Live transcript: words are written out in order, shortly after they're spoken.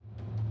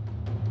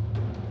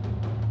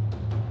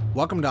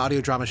Welcome to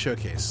Audio Drama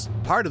Showcase,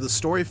 part of the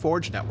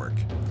StoryForge Network.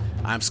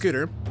 I'm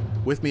Scooter.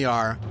 With me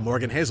are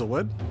Morgan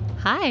Hazelwood.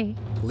 Hi.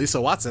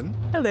 Lisa Watson.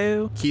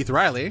 Hello. Keith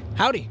Riley.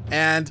 Howdy.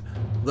 And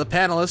the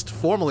panelist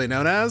formerly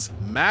known as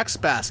Max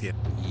Baskin.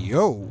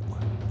 Yo.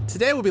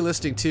 Today we'll be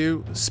listening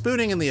to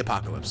Spooning in the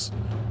Apocalypse,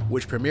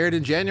 which premiered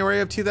in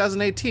January of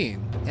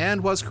 2018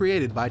 and was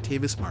created by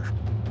Tavis Marshall.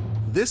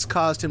 This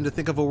caused him to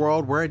think of a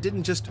world where it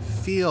didn't just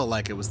feel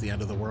like it was the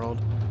end of the world,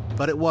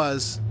 but it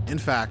was, in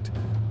fact,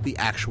 the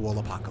actual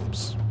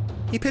apocalypse.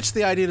 He pitched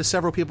the idea to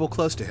several people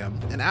close to him,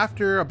 and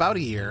after about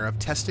a year of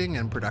testing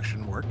and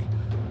production work,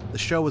 the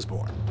show was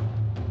born.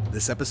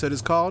 This episode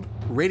is called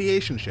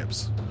Radiation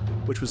Ships,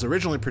 which was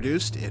originally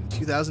produced in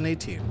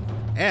 2018.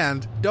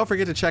 And don't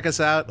forget to check us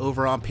out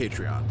over on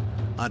Patreon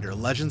under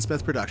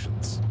Legendsmith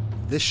Productions.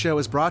 This show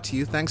is brought to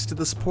you thanks to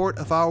the support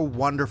of our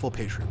wonderful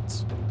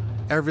patrons.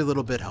 Every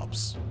little bit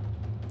helps.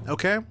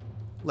 Okay,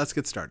 let's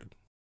get started.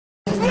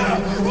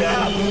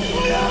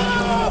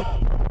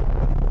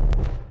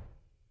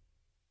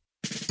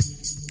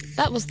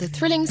 That was the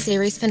thrilling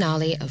series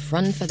finale of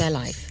Run for Their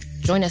Life.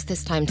 Join us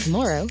this time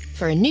tomorrow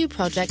for a new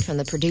project from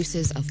the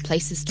producers of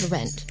Places to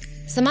Rent.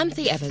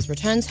 Samantha Evers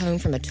returns home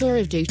from a tour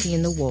of duty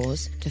in the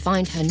wars to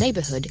find her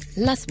neighborhood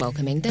less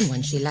welcoming than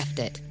when she left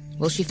it.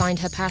 Will she find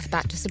her path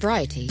back to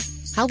sobriety?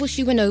 How will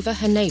she win over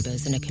her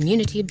neighbors in a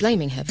community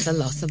blaming her for the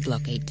loss of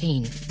Block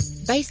 18?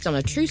 Based on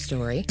a true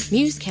story,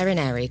 Muse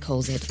Kerinari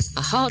calls it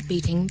a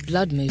heart-beating,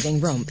 blood-moving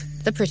romp.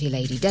 The Pretty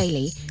Lady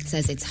Daily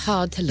says it's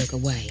hard to look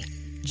away.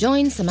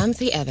 Join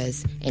Samantha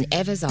Evers in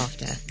Evers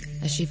After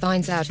as she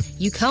finds out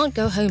you can't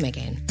go home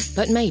again,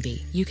 but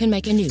maybe you can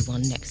make a new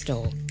one next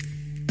door.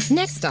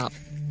 Next up,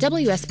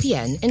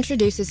 WSPN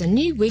introduces a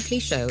new weekly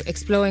show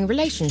exploring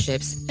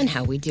relationships and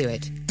how we do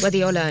it. Whether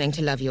you're learning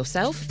to love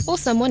yourself or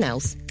someone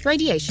else,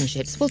 Radiation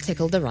Ships will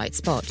tickle the right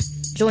spot.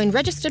 Join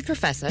registered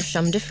professor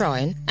Shum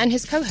DeFroyen and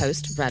his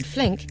co-host Brad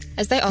Flink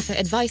as they offer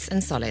advice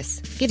and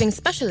solace, giving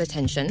special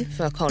attention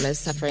for callers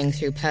suffering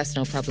through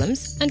personal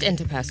problems and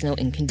interpersonal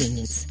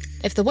inconvenience.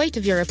 If the weight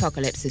of your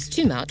apocalypse is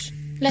too much,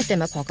 let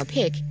them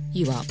pick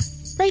you up.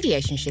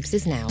 Radiation Ships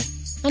is now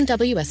on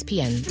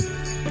WSPN.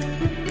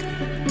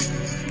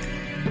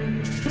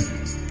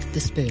 The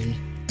Spoon.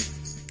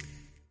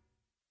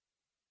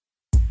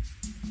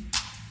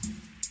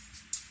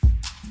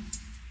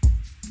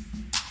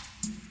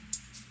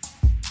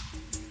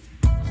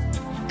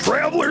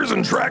 Travelers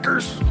and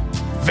trackers,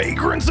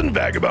 vagrants and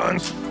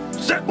vagabonds,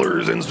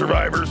 settlers and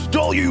survivors, to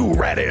all you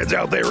ratheads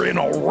out there in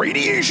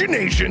Radiation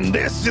Nation,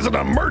 this is an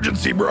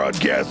emergency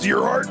broadcast to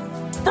your heart.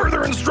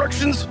 Further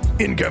instructions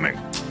incoming.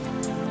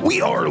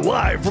 We are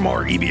live from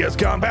our EBS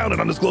compound, an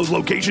undisclosed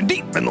location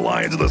deep in the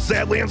lions of the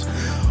Sadlands.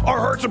 Our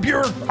hearts are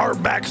pure, our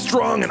backs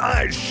strong, and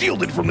eyes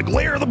shielded from the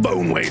glare of the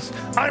bone waste.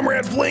 I'm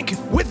Brad Flink,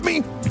 with me,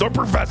 the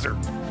professor.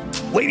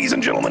 Ladies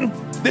and gentlemen,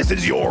 this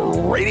is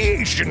your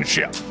Radiation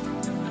Ship.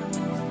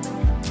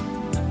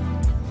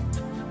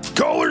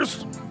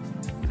 Callers,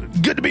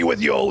 good to be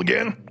with you all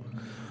again.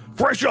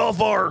 Fresh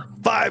off our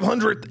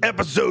 500th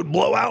episode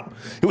blowout,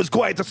 it was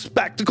quite the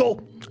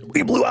spectacle.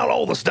 We blew out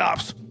all the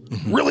stops,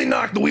 really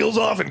knocked the wheels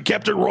off and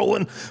kept it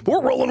rolling. But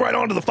we're rolling right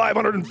on to the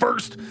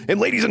 501st. And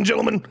ladies and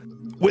gentlemen,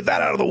 with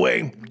that out of the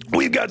way,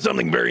 we've got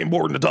something very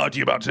important to talk to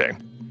you about today.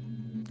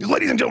 Because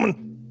ladies and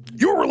gentlemen,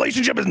 your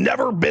relationship has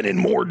never been in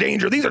more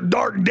danger. These are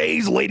dark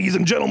days, ladies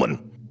and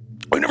gentlemen.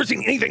 I've never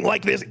seen anything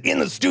like this in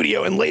the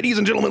studio. And ladies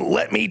and gentlemen,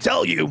 let me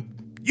tell you,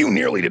 you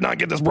nearly did not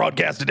get this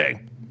broadcast today.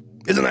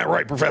 Isn't that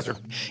right, Professor?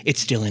 It's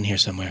still in here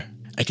somewhere.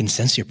 I can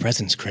sense your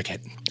presence,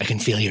 Cricket. I can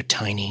feel your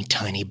tiny,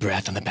 tiny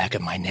breath on the back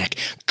of my neck.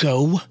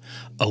 Go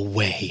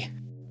away.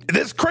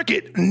 This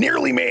Cricket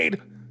nearly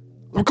made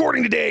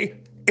recording today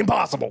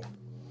impossible.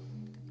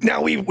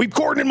 Now, we've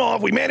cordoned him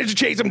off. We managed to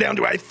chase him down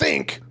to, I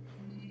think,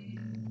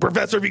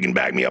 Professor, if you can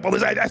back me up on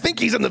this, I think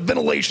he's in the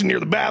ventilation near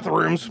the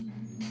bathrooms,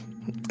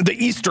 the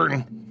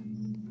eastern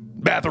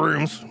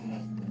bathrooms.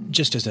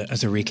 Just as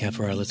a recap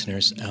for our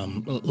listeners,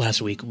 last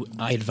week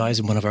I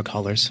advised one of our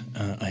callers,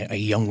 a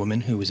young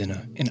woman who was in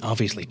an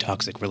obviously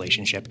toxic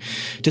relationship,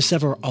 to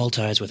sever all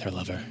ties with her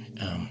lover.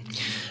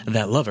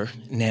 That lover,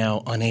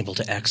 now unable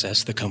to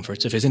access the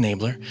comforts of his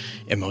enabler,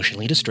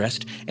 emotionally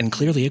distressed, and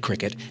clearly a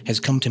cricket,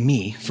 has come to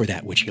me for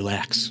that which he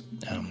lacks.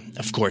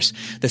 Of course,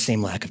 the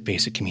same lack of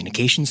basic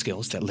communication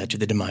skills that led to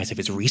the demise of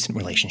his recent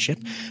relationship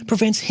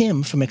prevents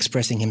him from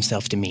expressing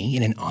himself to me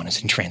in an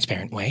honest and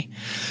transparent way,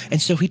 and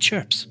so he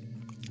chirps.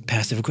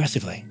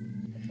 Passive-aggressively.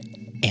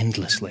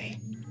 Endlessly.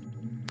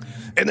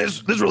 And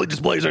this really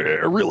displays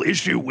a real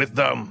issue with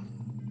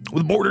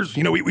borders.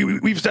 You know,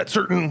 we've set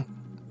certain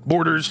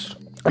borders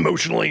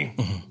emotionally.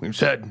 Mm-hmm. We've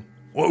said,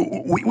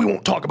 well, we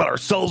won't talk about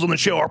ourselves on the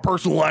show. Our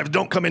personal lives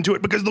don't come into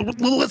it because the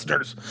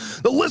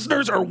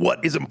listeners are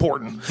what is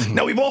important. Mm-hmm.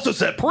 Now, we've also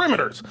set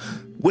perimeters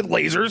with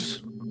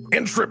lasers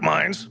and strip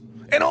mines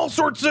and all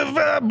sorts of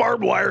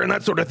barbed wire and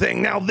that sort of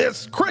thing. Now,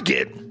 this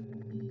cricket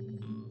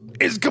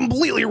is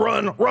completely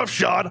run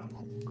roughshod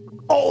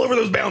all over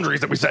those boundaries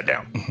that we set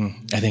down.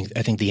 I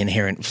think the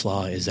inherent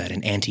flaw is that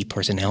an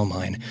anti-personnel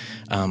mine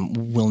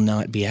will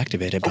not be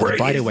activated by the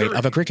body weight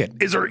of a cricket.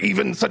 Is there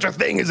even such a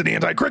thing as an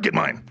anti-cricket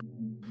mine?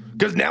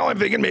 Because now I'm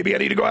thinking maybe I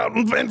need to go out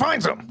and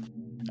find some.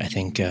 I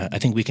think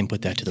we can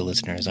put that to the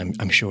listeners.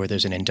 I'm sure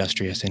there's an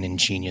industrious and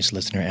ingenious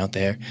listener out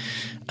there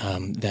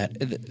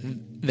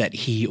that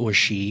he or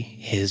she,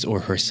 his or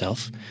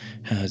herself,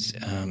 has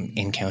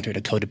encountered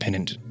a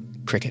codependent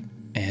cricket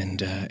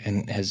and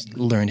has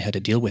learned how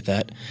to deal with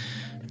that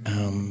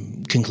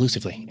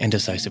conclusively and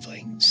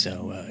decisively.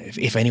 So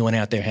if anyone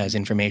out there has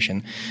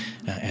information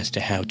as to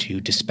how to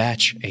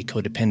dispatch a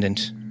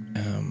codependent,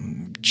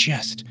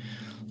 just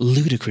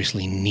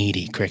ludicrously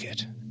needy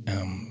cricket,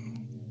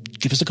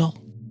 give us a call.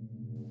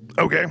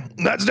 Okay,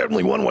 that's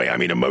definitely one way. I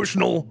mean,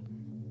 emotional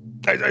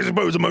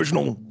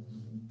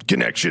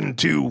connection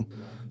to,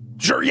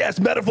 sure, yes,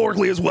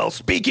 metaphorically as well.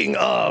 Speaking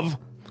of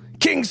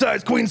king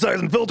size, queen size,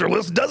 and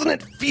filterless, doesn't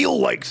it feel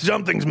like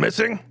something's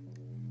missing?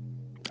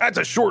 That's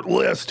a short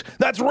list.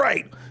 That's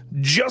right.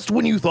 Just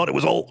when you thought it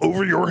was all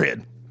over your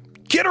head.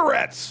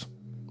 Kitterets.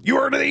 You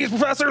heard of these,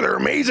 Professor? They're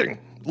amazing.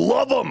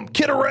 Love them.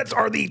 Kitterets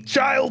are the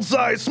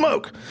child-sized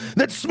smoke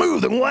that's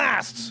smooth and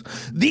lasts.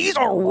 These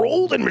are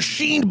rolled and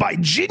machined by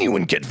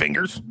genuine kid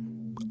fingers.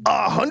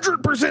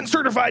 100%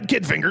 certified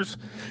kid fingers.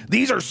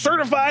 These are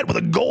certified with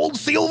a gold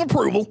seal of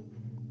approval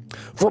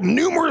from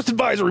numerous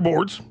advisory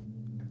boards.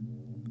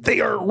 They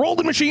are rolled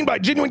and machined by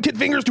genuine kid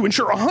fingers to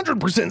ensure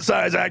 100%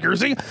 size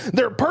accuracy.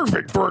 They're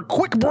perfect for a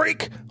quick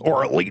break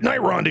or a late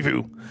night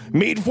rendezvous.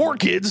 Made for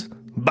kids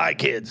by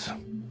kids.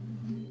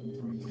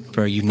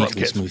 For a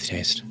uniquely smooth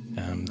taste.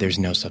 There's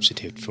no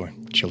substitute for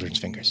children's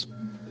fingers.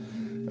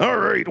 All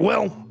right,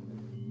 well,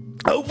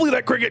 hopefully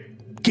that cricket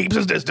keeps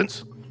his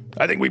distance.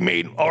 I think we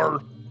made our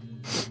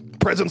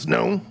presence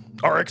known,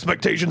 our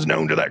expectations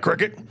known to that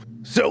cricket.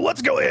 So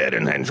let's go ahead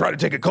and try to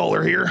take a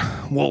caller here.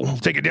 We'll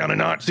take it down a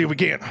notch, see if we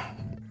can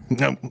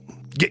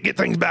get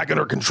things back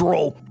under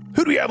control.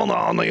 Who do we have on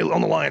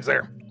the lines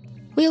there?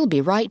 We'll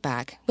be right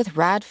back with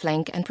Rad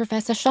Flink and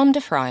Professor Shum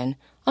DeFryan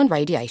on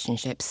Radiation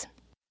Ships.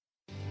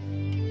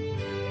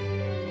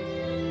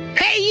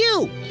 Hey,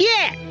 you!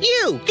 Yeah,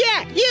 you!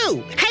 Yeah,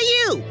 you! Hey,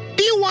 you!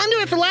 Do you wonder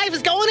if your life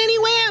is going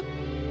anywhere?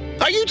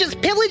 Are you just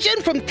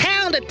pillaging from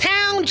town to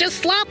town, just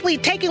sloppily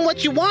taking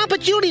what you want,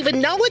 but you don't even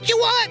know what you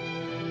want?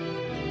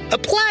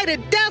 Apply to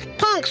Daft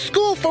Punk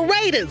School for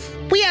Raiders.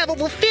 We have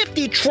over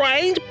 50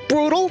 trained,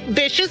 brutal,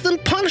 vicious,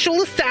 and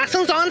punishable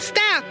assassins on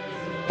staff.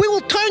 We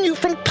will turn you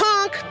from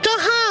punk to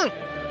hunk.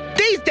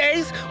 These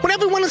days, when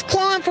everyone is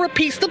clawing for a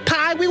piece of the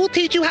pie, we will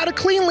teach you how to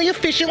cleanly,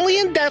 efficiently,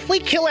 and deftly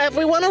kill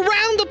everyone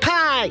around the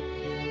pie.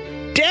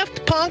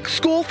 Daft Punk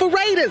School for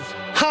Raiders.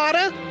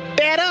 Harder,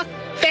 better,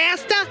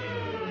 faster,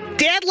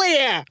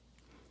 deadlier.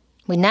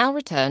 We now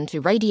return to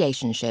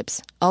Radiation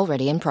Ships,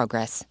 already in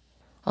progress,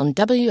 on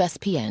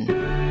WSPN.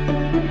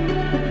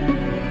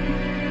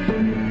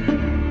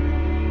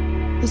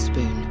 The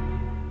Spoon.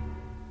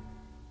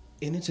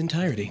 In its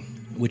entirety,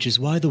 which is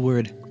why the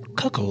word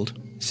cuckold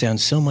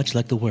sounds so much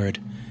like the word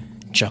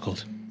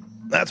chuckled.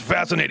 That's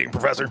fascinating,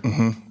 Professor.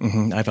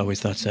 I've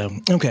always thought so.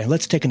 Okay,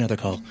 let's take another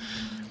call.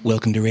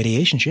 Welcome to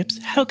Radiation Ships.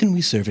 How can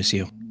we service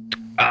you?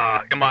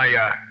 Am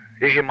I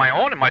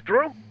on? Am I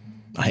through?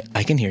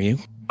 I can hear you.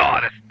 Oh,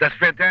 that's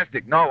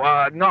fantastic. No,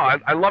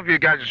 I love your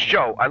guys'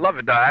 show. I love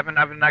it. I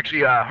haven't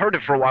actually heard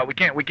it for a while. We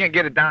can't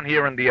get it down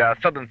here in the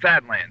southern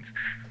Sadlands.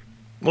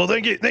 Well,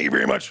 thank you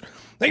very much.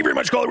 Thank you very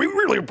much, caller. We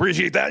really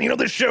appreciate that. You know,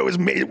 this show is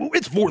made,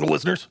 it's for the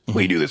listeners.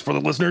 We do this for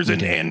the listeners,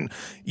 and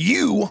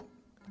you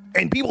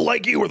and people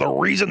like you are the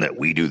reason that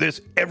we do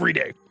this every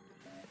day.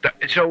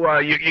 So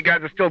you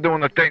guys are still doing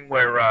the thing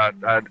where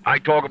I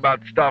talk about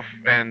stuff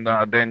and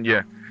then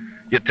you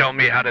tell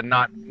me how to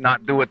not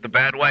do it the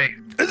bad way?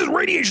 This is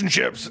Radiation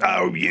Ships.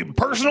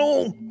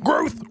 Personal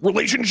growth,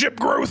 relationship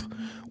growth.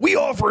 We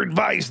offer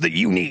advice that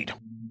you need.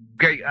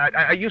 Okay,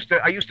 I used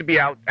to be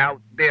out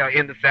there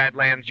in the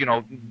Sadlands, you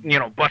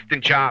know, busting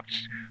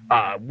chops,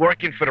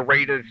 working for the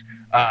Raiders,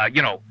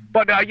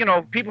 But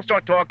people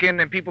start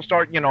talking and people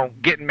start,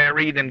 getting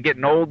married and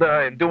getting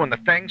older and doing the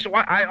thing. So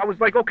I was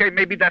like, okay,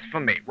 maybe that's for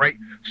me, right?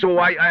 So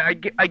I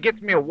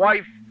get me a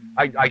wife.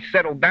 I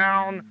settle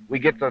down. We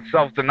get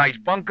ourselves a nice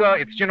bunker.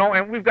 It's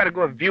and we've got a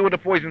good view of the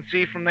Poison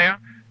Sea from there.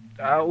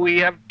 We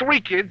have 3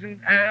 kids,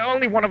 and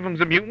only one of them's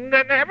a mutant,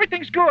 and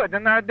everything's good.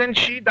 And then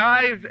she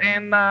dies,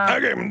 and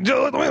okay,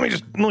 let me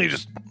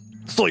just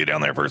slow you down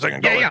there for a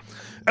second. Yeah.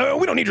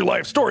 We don't need your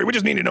life story. We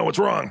just need to know what's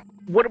wrong.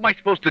 What am I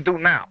supposed to do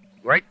now,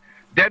 right?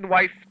 Dead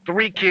wife,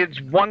 3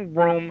 kids, 1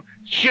 room,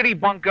 shitty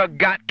bunker,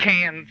 got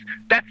cans.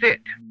 That's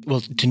it.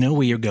 Well, to know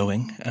where you're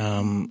going,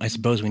 I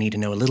suppose we need to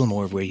know a little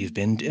more of where you've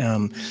been.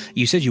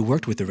 You said you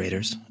worked with the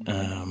Raiders.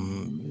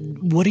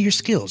 What are your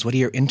skills? What are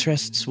your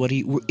interests?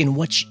 In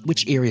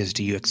which areas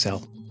do you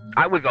excel?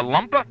 I was a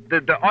lumper.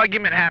 The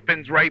argument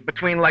happens, right,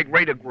 between,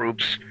 Raider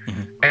groups,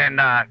 and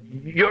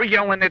you're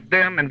yelling at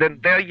them, and then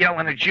they're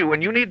yelling at you,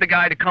 and you need the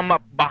guy to come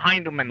up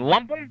behind them and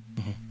lump them.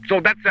 So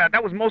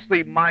that was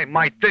mostly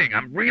my thing.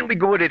 I'm really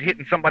good at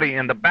hitting somebody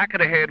in the back of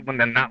the head when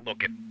they're not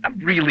looking. I'm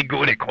really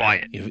good at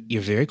quiet.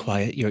 You're very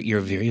quiet.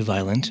 You're very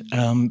violent.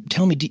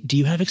 Tell me, do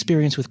you have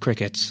experience with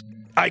crickets?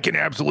 I can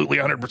absolutely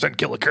 100%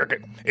 kill a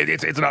cricket.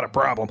 It's not a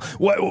problem.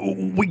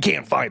 We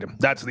can't find him.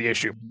 That's the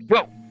issue.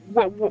 Well,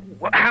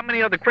 how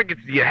many other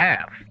crickets do you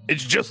have?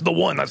 It's just the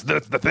one. That's the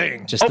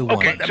thing. Just the one.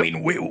 Okay. I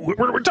mean,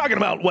 we're talking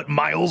about, what,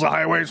 miles of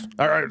highways?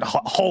 All right,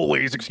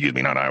 hallways, excuse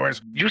me, not highways.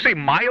 Did you say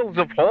miles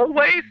of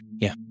hallways?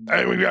 Yeah.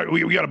 We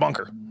got a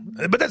bunker.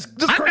 But this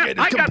cricket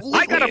is completely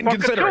I got a bunker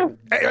inconsiderate.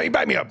 too. Hey,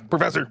 back me up,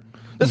 Professor.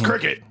 This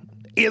cricket,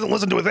 he hasn't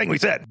listened to a thing we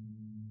said.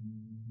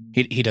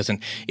 He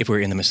doesn't. If we're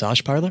in the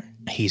massage parlor,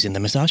 he's in the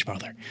massage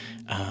parlor.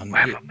 I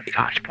have a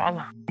massage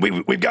parlor.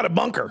 We've got a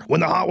bunker when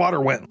the hot water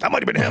went. That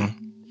might have been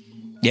him.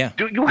 Yeah.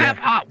 Do you have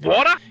hot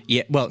water?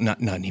 Yeah, well,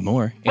 not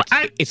anymore. Well,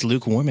 It's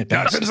lukewarm at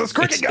Not best. since this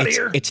cricket got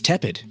here. It's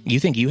tepid. You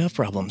think you have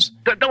problems.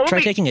 The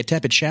Try taking a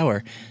tepid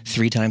shower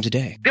 3 times a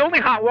day. The only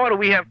hot water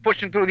we have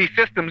pushing through these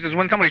systems is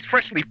when somebody's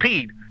freshly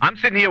peed. I'm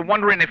sitting here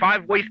wondering if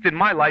I've wasted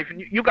my life, and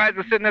you guys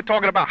are sitting there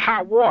talking about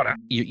hot water.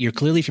 You're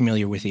clearly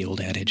familiar with the old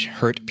adage,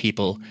 hurt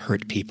people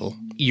hurt people.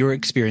 You're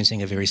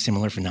experiencing a very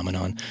similar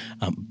phenomenon.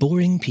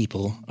 Boring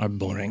people are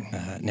boring.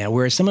 Now,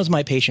 whereas some of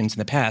my patients in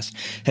the past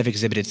have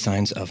exhibited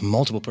signs of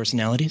multiple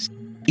personalities,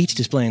 each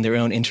displaying their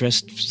own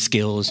interests,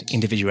 skills,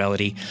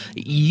 individuality,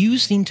 you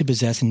seem to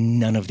possess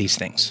none of these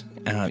things.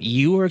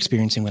 You are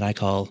experiencing what I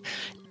call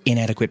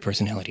inadequate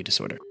personality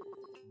disorder.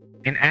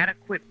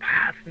 Inadequate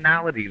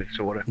personality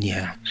disorder.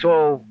 Yeah.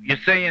 So you're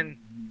saying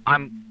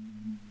I'm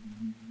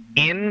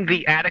in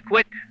the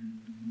adequate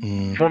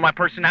for my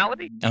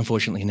personality?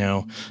 Unfortunately,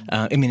 no.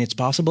 I mean, it's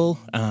possible.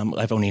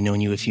 I've only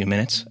known you a few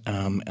minutes.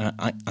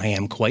 I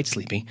am quite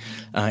sleepy.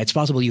 It's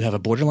possible you have a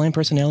borderline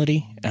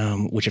personality,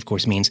 which of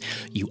course means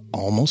you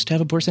almost have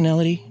a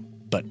personality,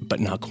 but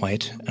not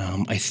quite.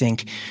 I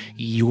think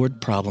your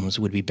problems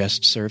would be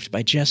best served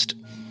by just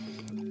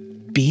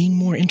being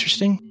more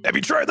interesting. Have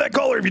you tried that,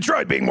 caller? Have you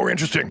tried being more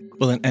interesting?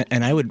 Well,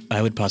 and I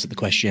would posit the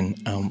question,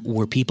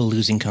 were people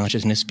losing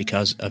consciousness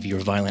because of your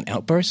violent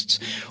outbursts,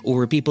 or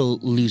were people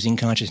losing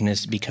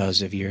consciousness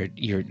because of your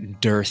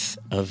dearth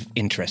of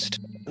interest?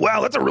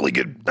 Wow, that's a really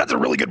good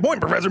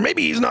point, Professor.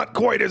 Maybe he's not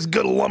quite as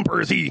good a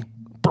lumper as he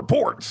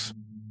purports.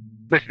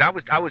 Listen, I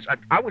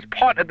was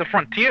part of the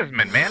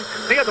frontiersmen, man.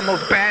 They are the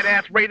most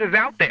badass raiders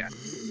out there.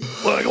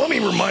 Look, let me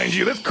remind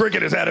you, this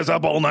cricket has had us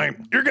up all night.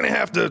 You're going to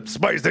have to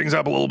spice things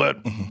up a little bit.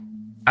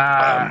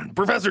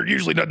 Professor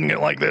usually doesn't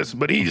get like this,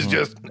 but he's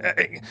just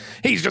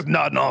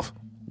nodding off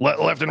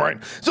left and right.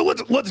 So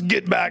let's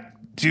get back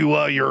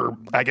to your,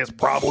 I guess,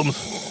 problems,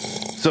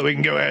 so we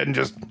can go ahead and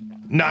just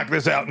knock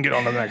this out and get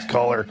on to the next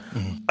caller.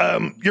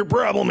 Your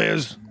problem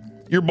is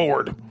you're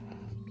bored.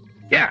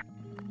 Yeah.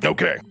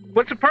 Okay.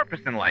 What's the purpose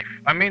in life?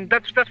 I mean,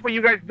 that's what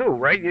you guys do,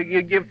 right?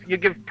 You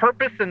give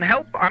purpose and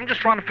help. I'm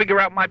just trying to figure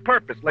out my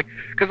purpose, like,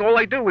 because all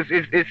I do is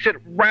sit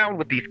around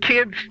with these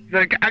kids.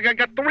 Like, I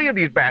got 3 of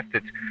these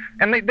bastards,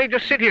 and they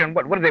just sit here and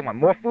what do they want?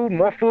 More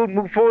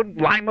food,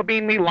 lima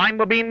bean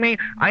me.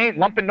 I ain't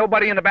lumping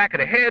nobody in the back of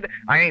the head.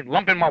 I ain't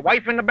lumping my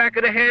wife in the back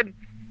of the head.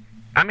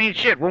 I mean,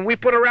 shit. When we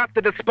put her out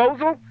to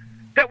disposal,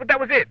 that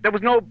was it. There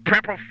was no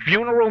proper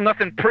funeral,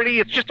 nothing pretty.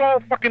 It's just all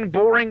fucking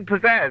boring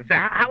pizzazz.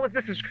 How is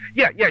this?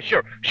 Yeah,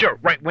 sure.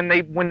 Right. When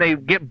they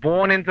get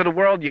born into the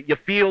world, you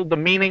feel the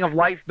meaning of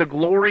life, the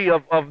glory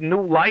of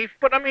new life.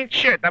 But I mean,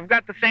 shit, I've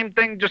got the same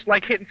thing, just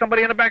like hitting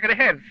somebody in the back of the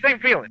head. Same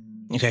feeling.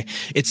 Okay.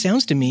 It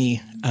sounds to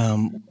me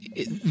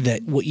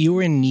that what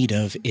you're in need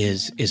of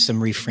is some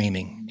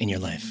reframing in your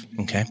life.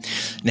 Okay.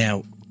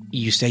 Now,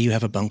 you say you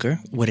have a bunker.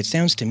 What it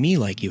sounds to me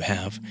like you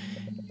have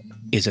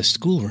is a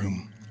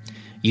schoolroom.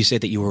 You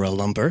said that you were a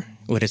lumper.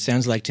 What it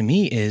sounds like to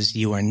me is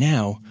you are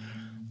now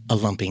a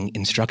lumping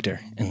instructor.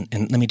 And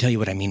let me tell you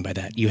what I mean by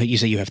that. You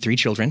say you have 3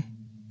 children.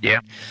 Yeah.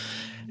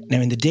 Now,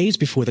 in the days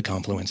before the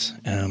confluence,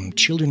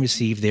 children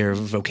receive their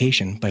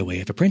vocation by way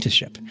of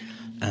apprenticeship.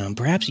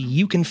 Perhaps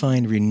you can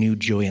find renewed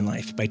joy in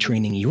life by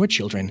training your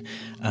children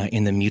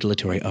in the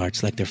mutilatory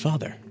arts like their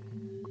father.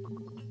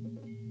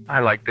 I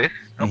like this.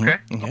 Okay.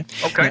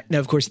 Okay. Now,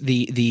 of course,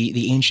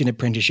 the ancient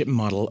apprenticeship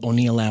model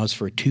only allows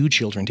for 2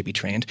 children to be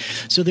trained,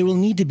 so there will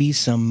need to be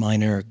some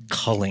minor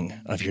culling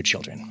of your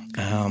children.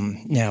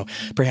 Now,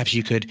 perhaps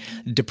you could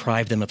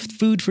deprive them of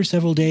food for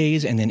several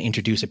days and then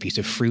introduce a piece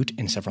of fruit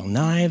and several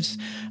knives.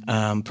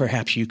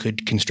 Perhaps you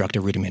could construct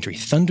a rudimentary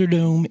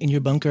Thunderdome in your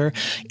bunker.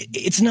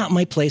 It's not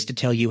my place to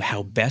tell you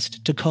how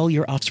best to cull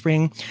your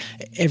offspring.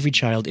 Every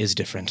child is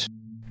different.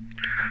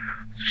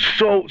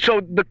 So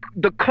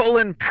the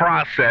culling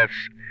process,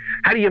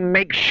 how do you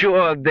make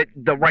sure that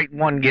the right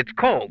one gets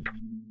culled?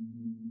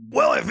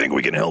 Well, I think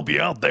we can help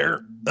you out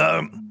there.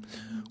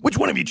 Which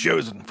one have you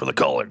chosen for the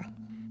culling?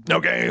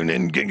 Okay,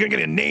 and get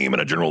a name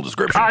and a general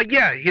description.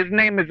 Yeah, his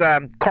name is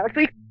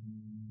Carthy.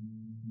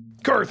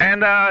 Carthy.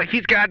 And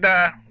he's got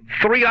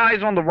 3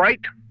 eyes on the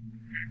right,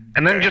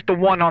 and then just the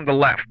 1 on the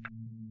left.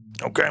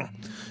 Okay.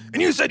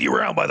 And you said you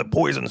were out by the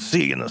Poison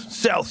Sea in the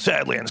South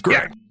Sadlands,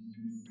 correct? Yeah.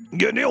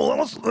 Good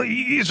deal.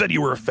 You said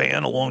you were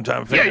a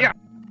long-time fan. Yeah.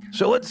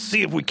 So let's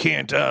see if we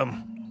can't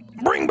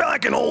bring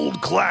back an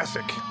old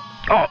classic.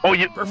 Oh,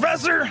 you...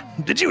 Professor,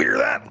 did you hear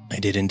that? I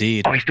did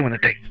indeed. Oh, he's doing the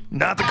tape.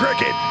 Not the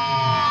cricket.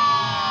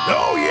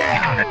 Oh,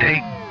 yeah. He's doing the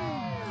tape.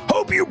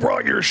 Hope you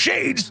brought your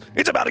shades.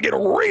 It's about to get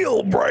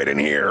real bright in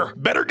here.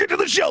 Better get to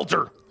the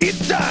shelter.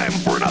 It's time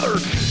for another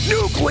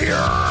nuclear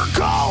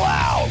call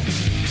out.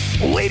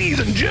 Ladies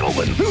and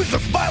gentlemen, who's the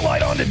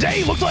spotlight on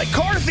today? Looks like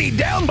Carthy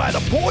down by the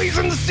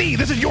poison sea.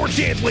 This is your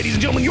chance, ladies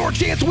and gentlemen, your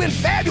chance to win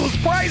fabulous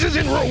prizes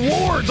and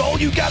rewards. All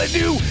you gotta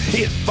do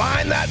is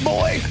find that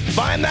boy,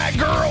 find that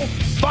girl,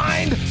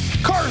 find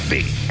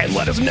Carthy, and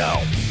let us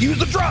know. Use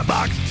the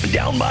Dropbox.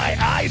 Down by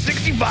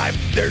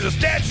I-65, there's a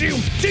statue,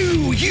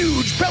 2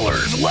 huge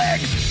pillars,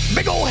 legs,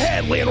 big old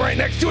head laying right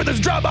next to it. There's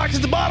a Dropbox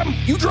at the bottom.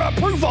 You drop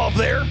proof off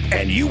there,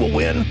 and you will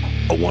win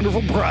a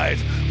wonderful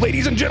prize.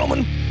 Ladies and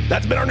gentlemen,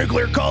 that's been our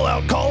nuclear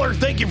call-out. Caller,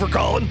 thank you for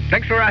calling.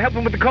 Thanks for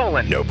helping with the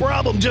calling. No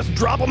problem. Just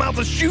drop them out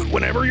the chute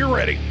whenever you're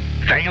ready.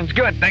 Sounds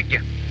good. Thank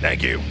you.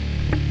 Thank you.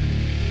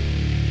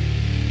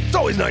 It's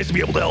always nice to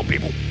be able to help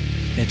people.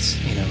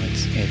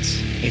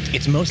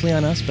 It's mostly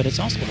on us, but it's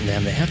also on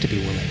them. They have to be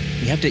willing.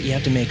 You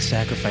have to make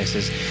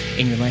sacrifices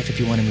in your life if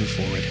you want to move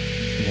forward.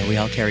 You know, we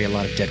all carry a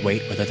lot of dead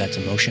weight, whether that's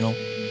emotional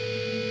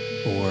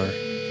or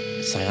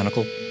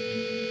psionical.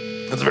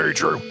 That's very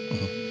true.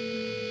 Mm-hmm.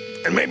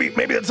 And maybe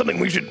that's something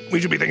we should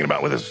be thinking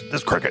about with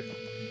this cricket.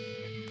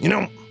 You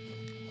know,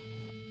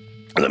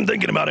 as I'm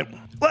thinking about it,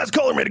 last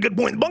caller made a good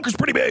point. The bunker's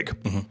pretty big.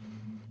 Mm-hmm.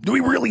 Do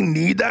we really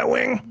need that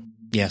wing?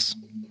 Yes.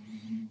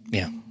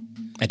 Yeah,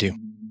 I do.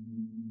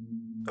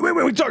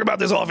 We talk about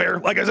this off air.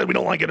 Like I said, we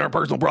don't like getting our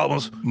personal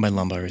problems. My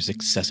lumbar is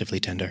excessively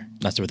tender.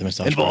 That's where the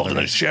massage involved in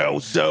the show.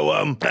 So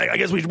I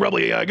guess we should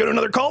probably go to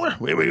another caller.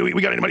 We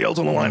got anybody else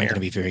on the line here? I'm going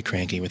to be very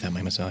cranky without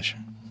my massage.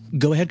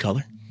 Go ahead,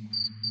 caller.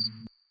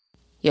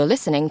 You're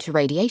listening to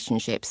Radiation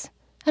Ships,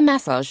 a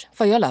massage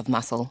for your love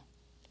muscle.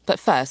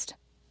 But first,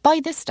 buy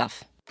this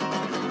stuff.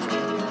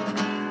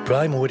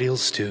 Primordial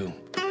Stew.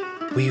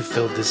 We've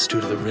filled this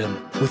stew to the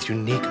rim with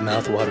unique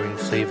mouth-watering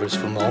flavors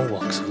from all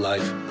walks of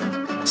life.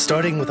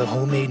 Starting with a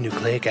homemade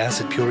nucleic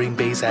acid purine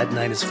base,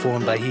 adenine is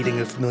formed by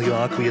heating a familiar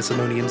aqueous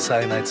ammonium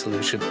cyanide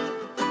solution.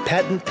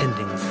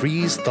 Patent-pending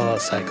freeze-thaw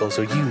cycles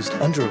are used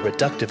under a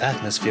reductive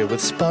atmosphere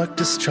with spark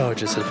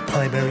discharges at a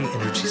primary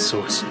energy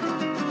source.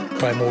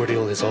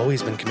 Primordial has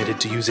always been committed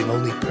to using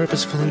only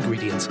purposeful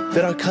ingredients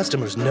that our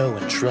customers know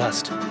and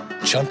trust.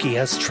 Chunky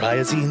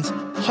S-triazines,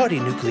 hearty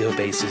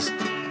nucleobases,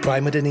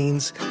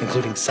 primidenines,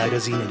 including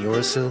cytosine and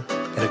uracil,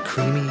 and a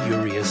creamy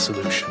urea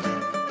solution.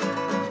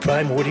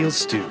 Primordial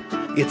Stew.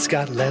 It's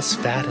got less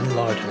fat and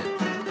lard in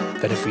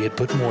it than if we had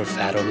put more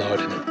fat or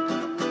lard in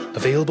it.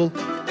 Available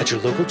at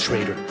your local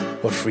trader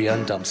or free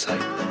on dump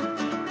site.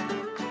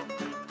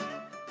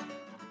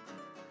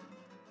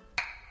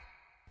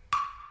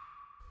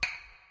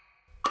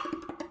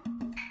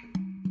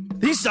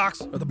 These socks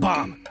are the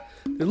bomb.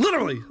 They're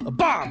literally a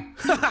bomb.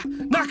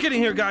 Not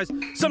kidding here, guys.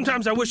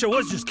 Sometimes I wish I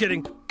was just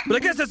kidding, but I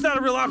guess that's not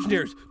a real option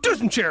here. Do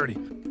some charity.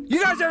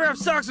 You guys ever have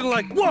socks and are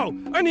like, whoa,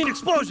 I need an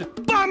explosion.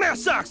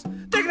 Bomb-ass socks.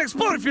 They can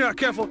explode if you're not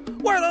careful.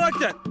 Why are they like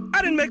that?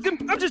 I didn't make them.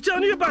 I'm just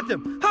telling you about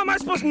them. How am I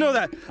supposed to know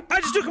that?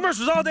 I just do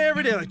commercials all day,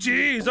 every day. Like,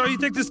 geez, oh, you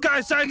think this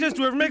guy's scientist,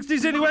 whoever makes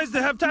these anyways,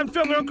 they have time to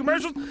film their own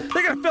commercials?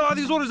 They gotta fill all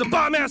these orders of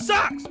bomb-ass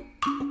socks.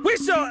 We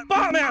sell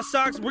bomb-ass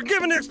socks. We're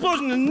giving the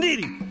explosion to the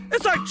needy.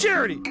 It's like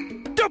charity.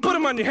 Don't put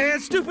them on your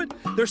hands, stupid.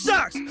 They're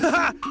socks.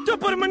 Don't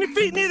put them on your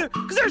feet neither,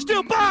 because they're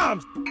still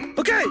bombs.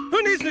 Okay,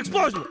 who needs an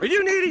explosion? Are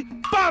you needy?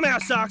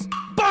 Bomb-ass socks.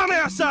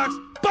 Bomb-ass socks.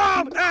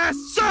 Bomb-ass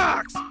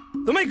socks.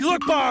 They'll make you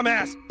look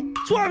bomb-ass.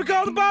 That's why we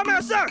call them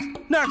bomb-ass socks.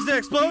 Not because they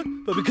explode,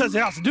 but because they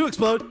also do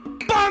explode.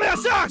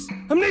 Bomb-ass socks.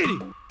 I'm needy.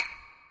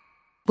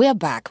 We're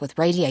back with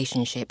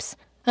Radiation Ships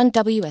and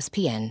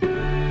WSPN.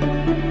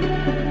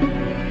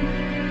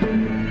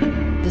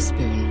 The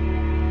Spoon.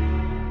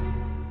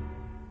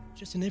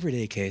 Just an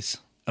everyday case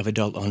of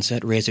adult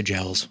onset razor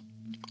jowls.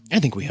 I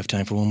think we have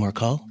time for one more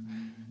call.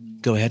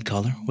 Go ahead,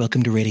 caller.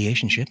 Welcome to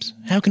Radiation Ships.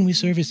 How can we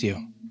service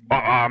you?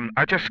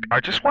 I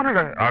just wanted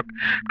to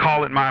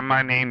call it.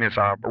 My name is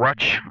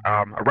Rutch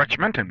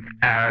Minton,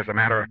 as a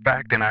matter of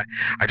fact, and I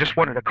just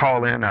wanted to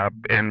call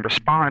in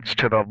response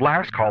to the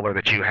last caller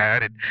that you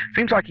had. It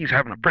seems like he's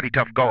having a pretty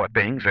tough go at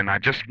things, and I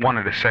just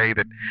wanted to say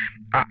that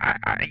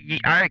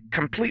I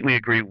completely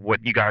agree with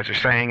what you guys are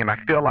saying, and I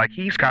feel like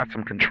he's got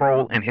some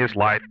control in his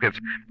life, because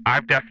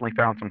I've definitely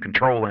found some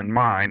control in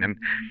mine, and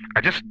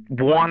I just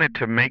wanted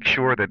to make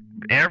sure that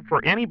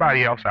for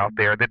anybody else out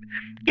there that,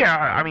 yeah,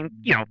 I mean,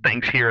 you know,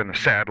 things here in the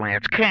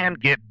Sadlands can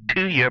get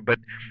to you, but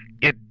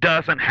it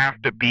doesn't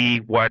have to be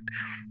what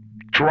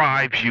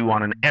drives you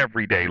on an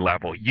everyday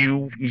level.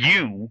 You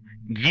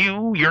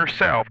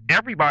yourself,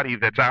 everybody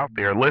that's out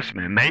there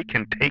listening, they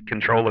can take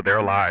control of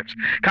their lives,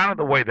 kind of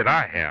the way that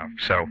I have.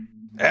 So,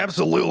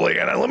 absolutely.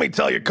 And let me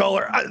tell you,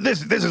 caller,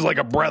 this is like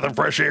a breath of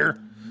fresh air.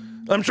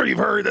 I'm sure you've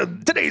heard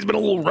today's been a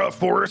little rough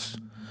for us.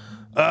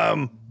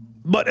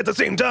 But at the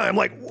same time,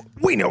 like,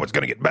 we know it's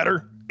going to get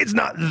better. It's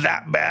not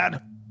that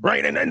bad,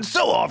 right? And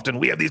so often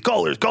we have these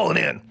callers calling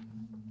in,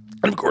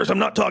 And of course, I'm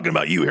not talking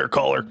about you here,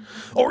 caller,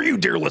 or you,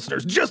 dear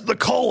listeners, just the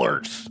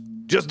callers.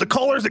 Just the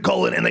callers that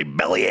call in and they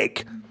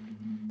bellyache.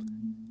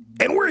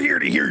 And we're here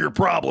to hear your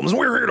problems.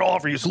 We're here to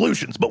offer you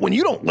solutions. But when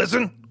you don't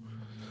listen,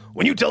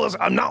 when you tell us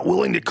I'm not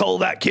willing to call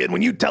that kid,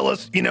 when you tell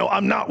us,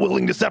 I'm not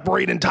willing to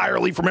separate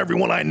entirely from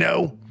everyone I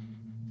know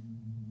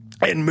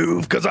and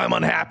move because I'm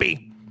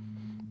unhappy.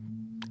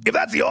 If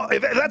that's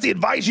the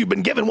advice you've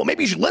been given, well,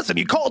 maybe you should listen.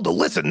 You called to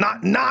listen,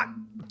 not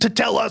to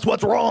tell us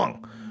what's wrong.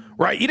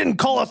 Right? You didn't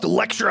call us to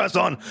lecture us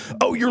on,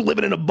 oh, you're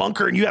living in a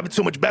bunker and you have it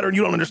so much better and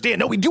you don't understand.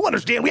 No, we do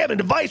understand. We have a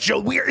device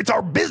show. It's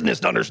our business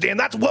to understand.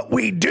 That's what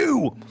we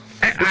do.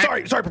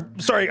 Sorry,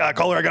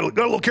 caller. I got a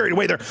little carried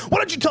away there. Why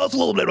don't you tell us a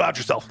little bit about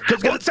yourself?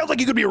 Because it sounds like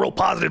you could be a real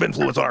positive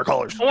influence on our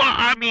callers. Well,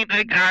 I mean,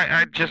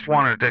 I just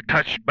wanted to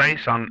touch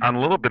base on a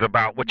little bit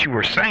about what you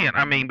were saying.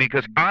 I mean,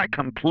 because I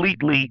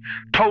completely,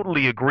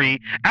 totally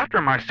agree.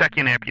 After my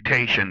second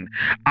amputation,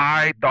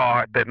 I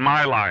thought that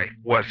my life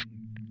was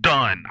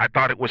done. I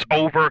thought it was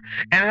over.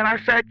 And then I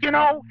said,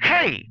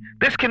 hey,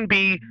 this can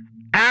be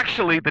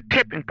actually the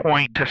tipping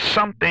point to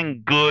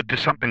something good, to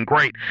something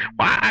great.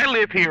 Well, I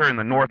live here in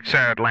the North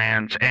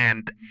Sadlands,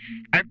 and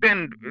I've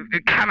been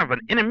kind of an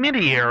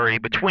intermediary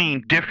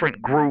between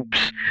different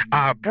groups,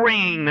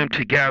 bringing them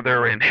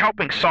together and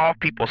helping solve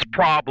people's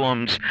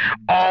problems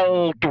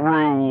all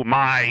through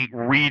my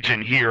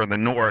region here in the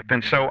North.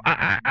 And so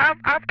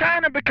I've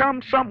kind of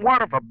become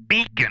somewhat of a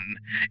beacon,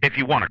 if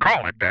you want to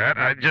call it that.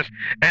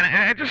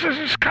 It's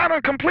just kind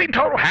of complete and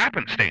total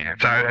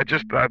happenstance.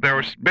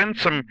 There's been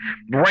some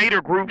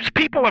Raider groups.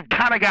 People have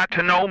kind of got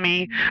to know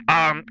me.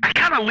 I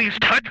kind of lose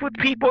touch with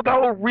people,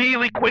 though,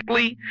 really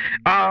quickly.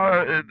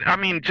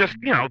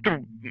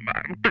 Through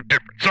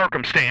different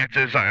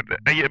circumstances.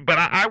 But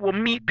I will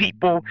meet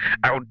people.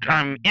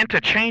 I'm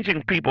into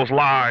changing people's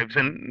lives,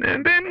 and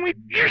then we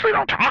usually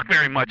don't talk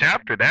very much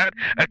after that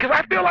because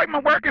I feel like my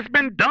work has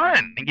been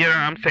done. You know what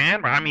I'm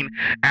saying? I mean,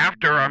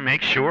 after I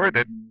make sure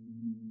that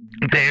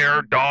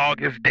their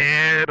dog is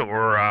dead,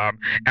 or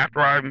after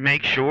I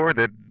make sure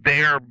that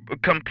their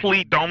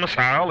complete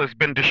domicile has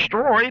been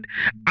destroyed,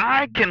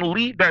 I can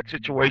leave that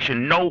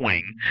situation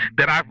knowing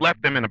that I've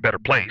left them in a better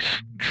place.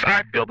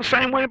 I feel the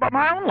same way about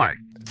my own life.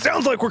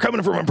 Sounds like we're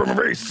coming from a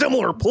very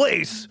similar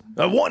place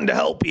of wanting to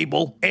help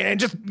people, and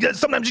just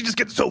sometimes you just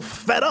get so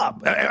fed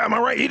up. Am I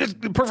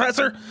right?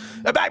 Professor,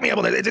 back me up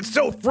on that. It's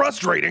so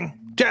frustrating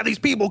to have these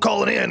people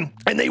calling in,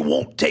 and they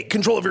won't take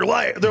control of their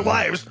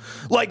lives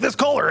like this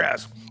caller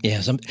has. Yeah,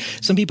 some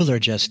people are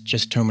just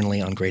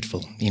terminally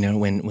ungrateful.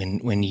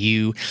 When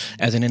you,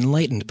 as an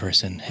enlightened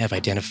person, have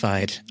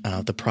identified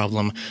the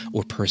problem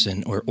or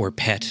person or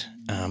pet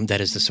that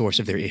is the source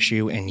of their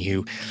issue, and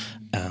you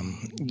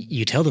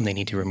tell them they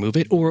need to remove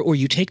it, or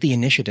you take the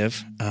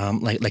initiative,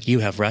 like you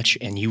have, Rutch,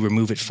 and you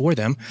remove it for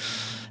them.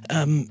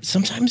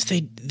 Sometimes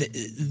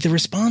the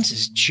response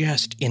is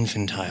just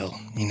infantile,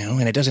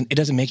 and it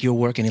doesn't make your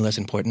work any less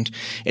important.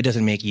 It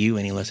doesn't make you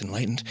any less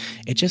enlightened.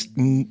 It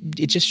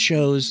just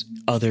shows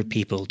other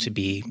people to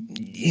be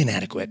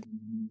inadequate.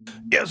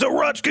 Yeah, so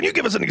Rutch, can you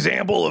give us an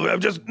example of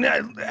just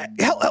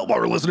help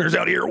our listeners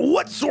out here?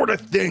 What sort of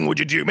thing would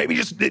you do? Maybe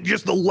just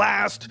the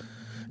last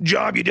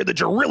job you did that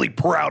you're really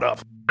proud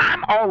of.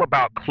 I'm all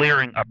about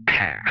clearing a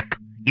path.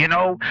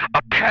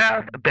 A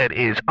path that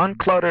is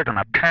uncluttered and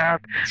a path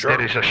that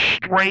is a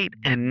straight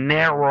and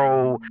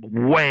narrow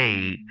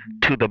way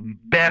to the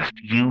best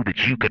you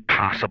that you could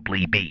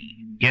possibly be.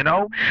 And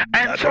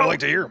that's what I like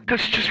to hear.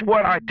 That's just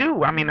what I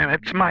do. I mean, and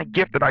it's my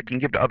gift that I can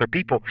give to other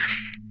people.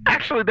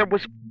 Actually, there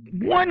was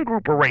one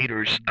group of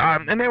Raiders,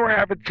 and they were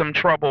having some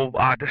trouble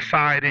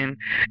deciding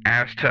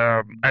as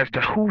to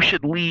who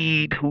should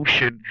lead, who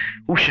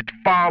should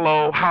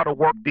follow, how to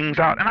work things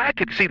out. And I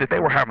could see that they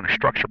were having a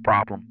structure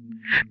problem.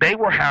 They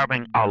were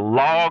having a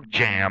log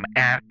jam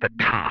at the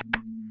top.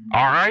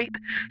 All right?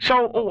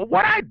 So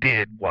what I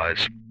did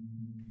was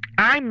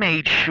I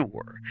made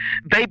sure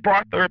they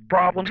brought their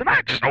problems, and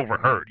I just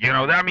overheard.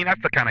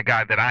 That's the kind of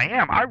guy that I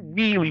am. I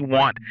really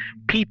want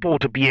people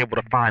to be able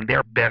to find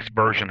their best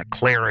version of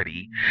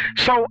clarity.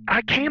 So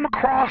I came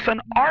across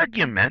an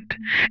argument,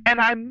 and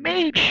I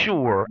made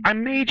sure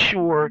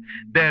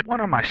that one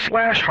of my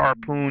slash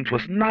harpoons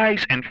was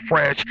nice and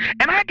fresh,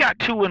 and I got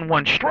 2 in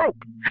 1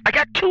 stroke.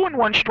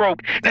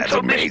 That's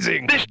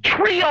amazing. This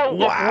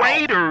trio of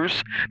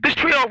Raiders,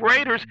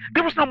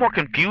 there was no more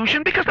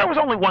confusion because there was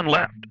only one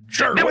left.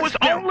 Sure. There was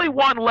only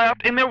one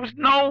left, and there was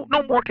no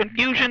more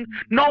confusion,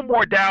 no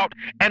more doubt.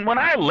 And when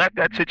I left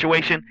that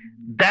situation,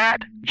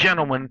 that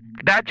gentleman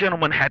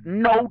had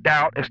no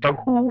doubt as to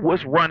who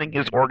was running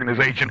his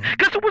organization,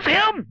 because it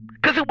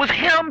was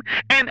him,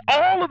 and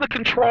all of the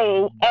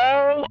control,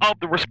 all of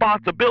the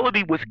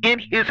responsibility was in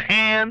his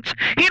hands.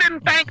 He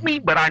didn't thank me,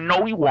 but I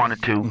know he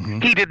wanted to.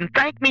 He didn't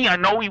thank me, I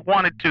know he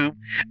wanted to,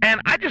 and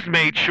I just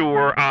made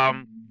sure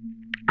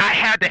I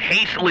had to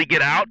hastily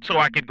get out so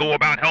I could go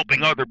about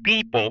helping other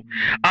people,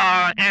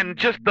 and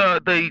just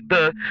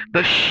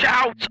the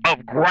shouts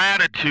of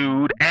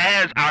gratitude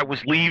as I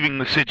was leaving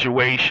the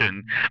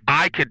situation,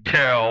 I could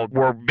tell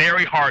were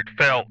very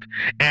heartfelt.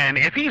 And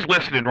if he's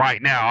listening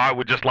right now, I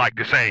would just like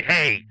to say,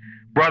 hey,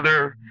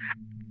 brother,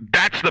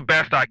 that's the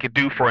best I could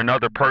do for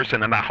another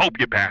person, and I hope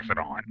you pass it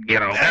on. You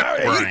know,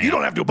 you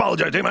don't have to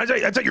apologize, Damon.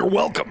 I'd say you're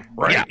welcome,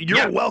 right? Yeah,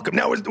 you're welcome.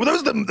 Now, were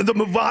those the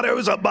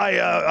Movados up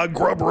by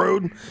Grub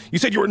Road? You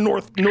said you were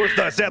north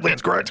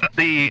Sadlands, correct?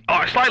 The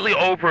slightly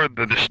over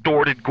the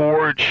distorted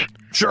gorge.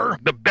 Sure.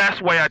 The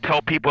best way I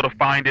tell people to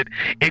find it,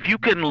 if you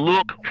can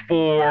look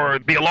for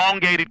the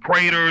elongated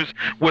craters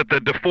with the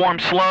deformed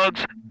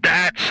slugs,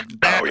 that's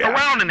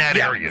around in that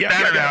area.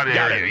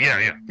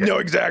 Yeah. Know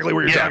exactly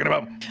what you're talking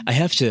about. I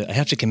have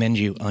to commend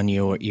you on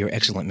your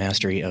excellent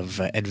mastery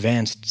of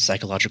advanced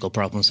psychological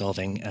problem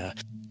solving.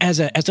 As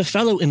a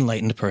fellow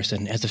enlightened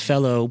person, as a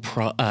fellow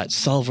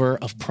solver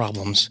of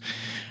problems,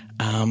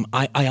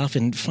 I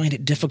often find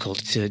it difficult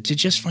to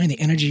just find the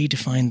energy, to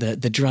find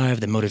the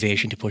drive, the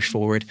motivation to push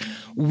forward.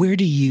 Where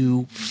do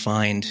you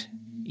find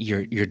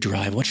your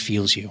drive? What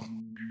fuels you?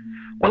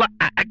 Well,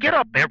 I get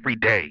up every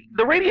day.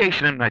 The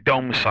radiation in my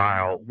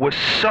domicile was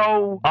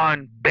so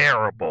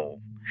unbearable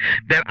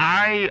that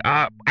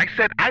I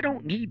said, I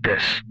don't need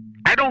this.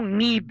 I don't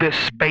need this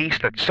space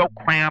that's so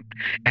cramped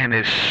and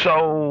is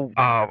so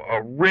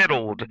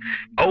riddled,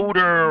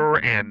 odor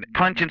and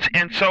pungence.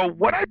 And so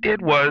what I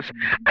did was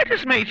I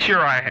just made sure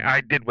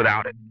I did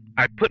without it.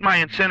 I put my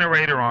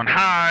incinerator on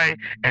high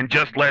and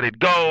just let it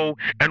go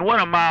and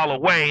went a mile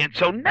away. And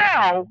so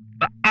now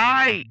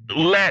I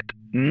let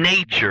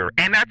nature,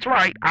 and that's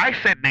right, I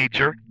said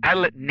nature, I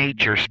let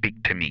nature speak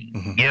to me.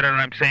 Mm-hmm. You know what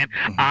I'm saying?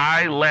 Mm-hmm.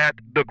 I let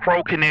the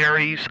crow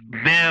canaries,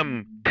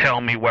 them tell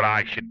me what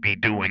I should be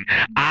doing.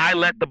 I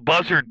let the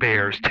buzzard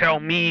bears tell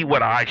me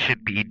what I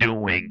should be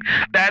doing.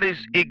 That is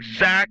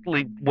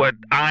exactly what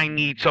I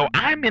need. So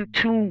I'm in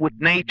tune with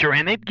nature,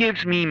 and it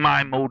gives me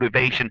my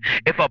motivation.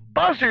 If a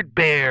buzzard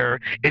bear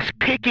is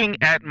picking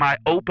at my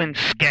open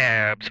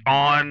scabs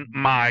on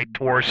my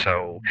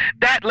torso,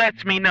 that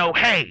lets me know,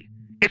 hey,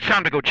 it's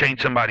time to go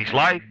change somebody's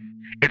life.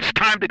 It's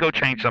time to go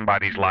change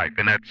somebody's life,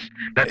 and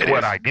that's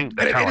what I do.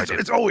 That's how I do.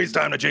 It's always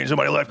time to change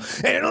somebody's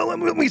life. And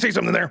let me say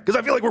something there, because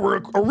I feel like we're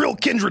a real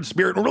kindred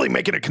spirit. We're really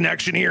making a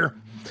connection here.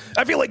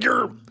 I feel like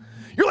you're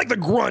like the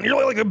grunt.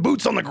 You're like the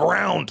boots on the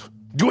ground,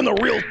 doing the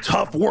real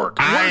tough work.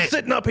 We're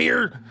sitting up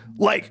here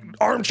like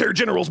armchair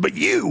generals, but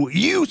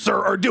you,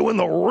 sir, are doing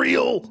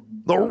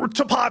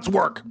the Pot's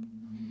work.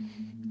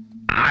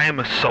 I am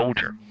a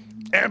soldier.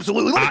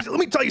 Absolutely. Let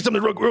me tell you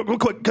something real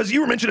quick, because you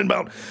were mentioning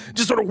about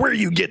just sort of where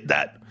you get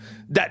that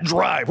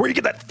drive, where you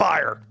get that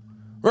fire,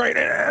 right?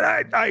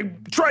 And I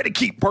try to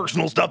keep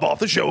personal stuff off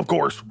the show, of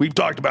course. We've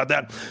talked about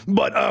that.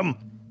 But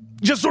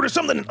just sort of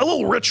something, a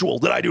little ritual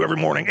that I do every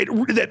morning,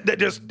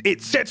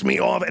 it sets me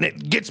off, and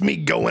it gets me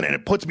going, and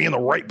it puts me in the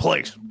right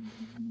place.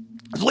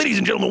 So, ladies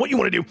and gentlemen, what you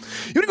want to do,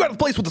 you want to go out to the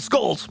place with the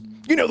skulls.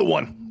 You know the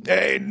one.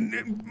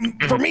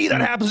 And for me,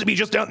 that happens to be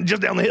just down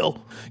the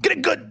hill. Get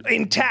a good,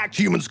 intact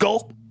human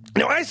skull.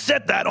 Now, I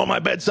set that on my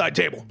bedside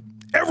table.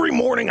 Every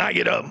morning I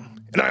get up,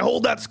 and I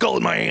hold that skull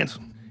in my hands,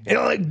 and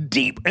I look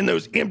deep in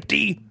those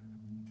empty,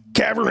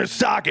 cavernous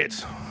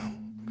sockets,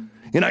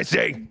 and I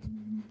say,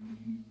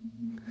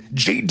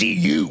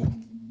 JDU,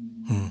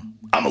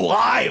 I'm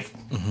alive,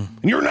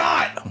 and you're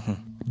not.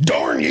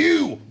 Darn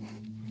you,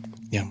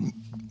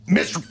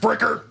 Mr.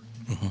 Fricker.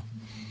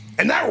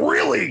 And that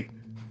really,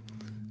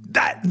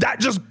 that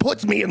just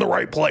puts me in the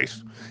right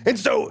place. And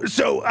so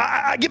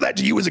I give that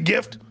to you as a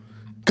gift.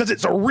 Because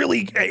it's a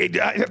really,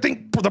 I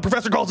think the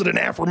professor calls it an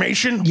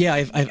affirmation. Yeah,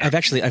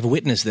 I've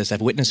witnessed this. I've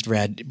witnessed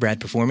Brad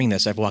performing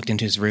this. I've walked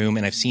into his room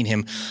and I've seen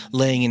him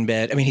laying in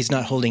bed. I mean, he's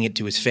not holding it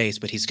to his face,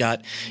 but he's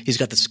got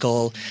the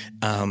skull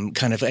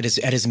kind of at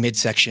his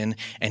midsection,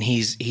 and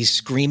he's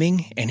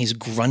screaming and he's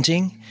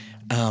grunting,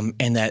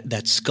 and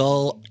that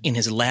skull in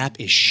his lap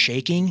is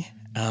shaking.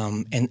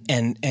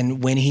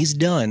 And when he's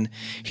done,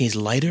 he's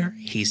lighter,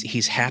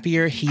 he's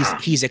happier,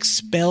 he's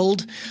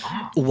expelled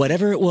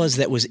whatever it was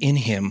that was in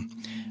him.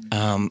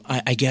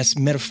 I guess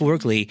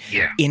metaphorically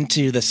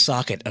into the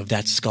socket of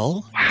that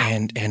skull,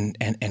 and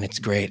it's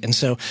great. And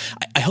so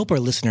I hope our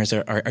listeners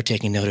are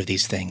taking note of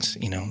these things.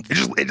 You know,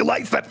 it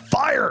lights that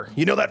fire.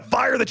 You know, that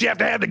fire that you have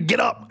to get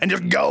up and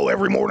just go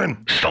every morning.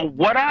 So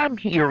what I'm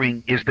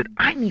hearing is that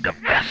I need a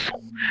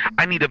vessel.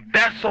 I need a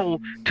vessel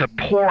to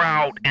pour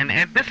out, and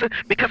this is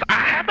because I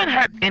haven't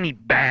had any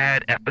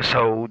bad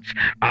episodes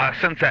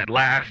since that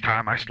last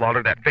time I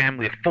slaughtered that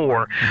family of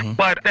 4.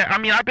 But I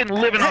mean, I've been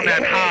living on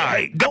that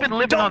high.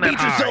 Don't beat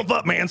yourself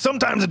up, man.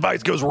 Sometimes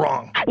advice goes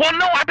wrong. Well,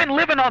 no, I've been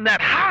living on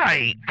that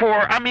high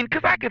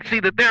because I could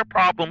see that their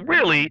problem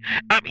really,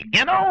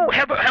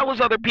 hell is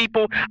other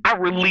people. I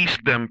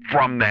released them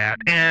from that,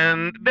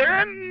 and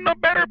they're in a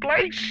better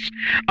place.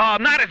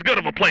 Not as good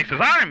of a place as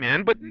I'm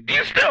in, but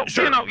you still,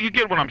 you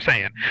get what I'm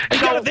saying. You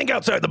gotta think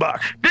outside the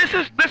box.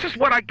 This is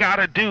what I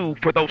gotta do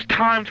for those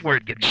times where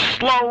it gets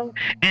slow,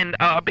 and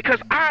because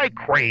I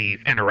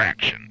crave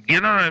interaction. You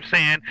know what I'm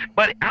saying?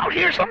 But out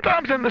here,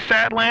 sometimes in the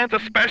Sadlands,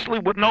 especially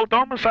with no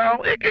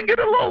domicile, it can get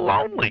a little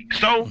lonely.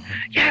 So,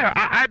 yeah,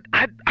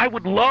 I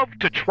would love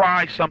to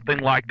try something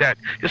like that.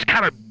 Just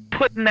kind of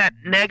putting that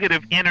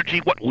negative energy,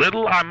 what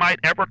little I might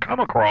ever come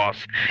across,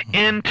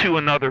 into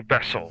another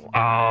vessel.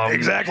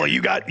 Exactly.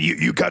 You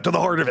cut to the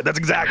heart of it. That's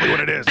exactly what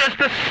it is. Does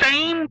the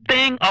same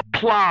thing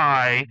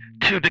apply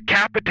to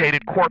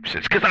decapitated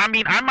corpses? Because, I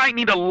mean, I might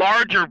need a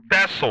larger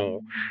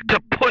vessel to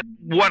put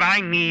what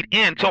I need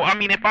in. So, I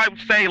mean, if I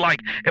say,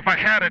 like, if I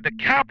had a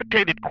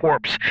decapitated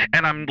corpse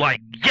and I'm,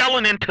 like,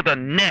 yelling into the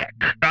neck,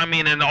 I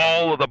mean, and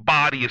all of the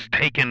body is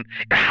taken,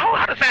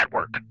 how does that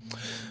work?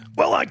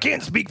 Well, I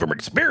can't speak from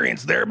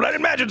experience there, but I'd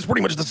imagine it's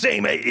pretty much the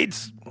same.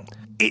 It's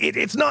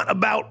not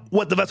about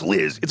what the vessel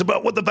is. It's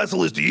about what the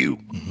vessel is to you.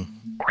 Mm-hmm.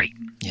 Great.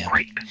 Yeah.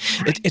 Great.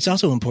 It's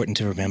also important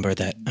to remember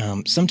that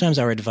sometimes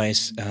our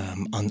advice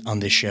on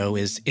this show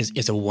is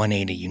a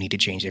 180. You need to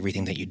change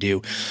everything that you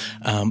do.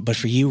 But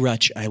for you,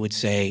 Rutch, I would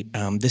say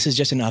this is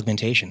just an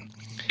augmentation.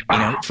 You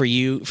know, for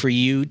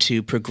you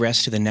to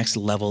progress to the next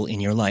level in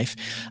your life,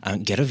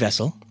 get a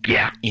vessel.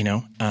 Yeah. You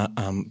know,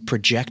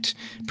 project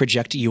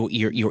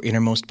your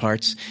innermost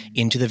parts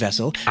into the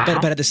vessel,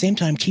 but at the same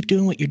time, keep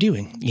doing what you're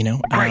doing. You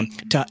know,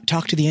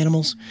 talk to the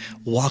animals,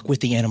 walk with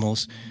the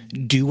animals,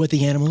 do what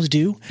the animals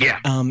do. Yeah.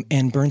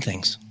 And burn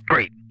things.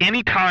 Great.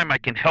 Anytime I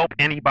can help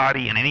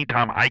anybody and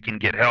anytime I can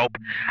get help,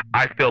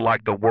 I feel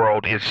like the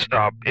world is,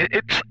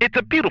 it's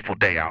a beautiful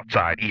day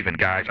outside even,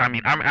 guys. I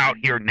mean, I'm out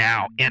here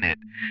now in it,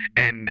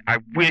 and I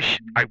wish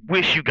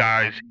you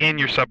guys in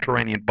your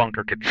subterranean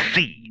bunker could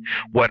see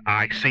what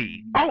I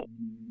see. Oh,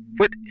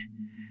 but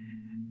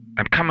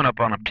I'm coming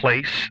up on a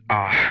place,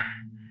 are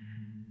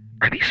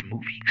these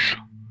movies?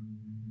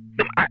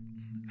 I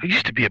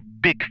used to be a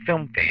big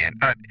film fan.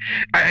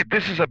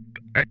 This is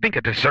I think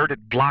a deserted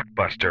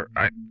blockbuster.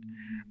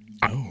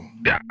 I'm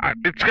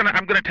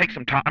gonna take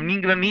some time.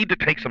 I'm gonna need to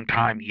take some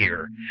time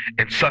here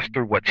and suss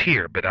through what's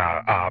here. But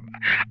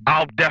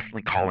I'll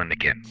definitely call in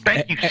again.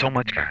 Thank you so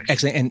much, guys.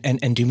 Excellent.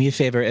 And do me a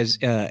favor, as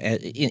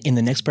in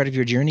the next part of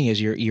your journey, as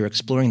you're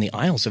exploring the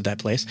aisles of that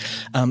place,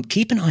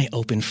 keep an eye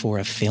open for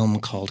a film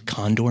called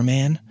Condor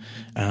Man,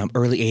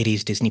 early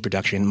 '80s Disney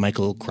production.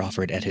 Michael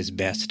Crawford at his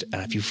best.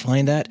 If you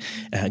find that,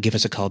 give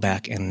us a call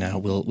back, and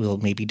we'll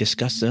maybe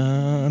discuss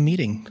a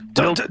meeting.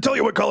 Tell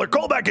you what, caller,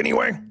 call back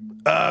anyway.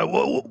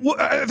 Well,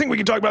 I think we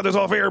can talk about this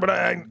off air, but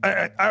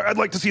I'd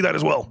like to see that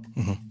as well.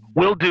 Mm-hmm.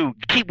 Will do.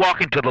 Keep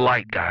walking to the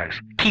light, guys.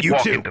 Keep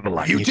walking to the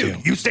light. You too.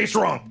 You stay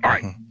strong. All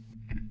right.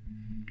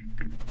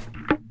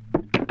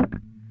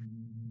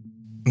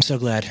 I'm so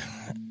glad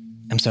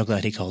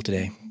he called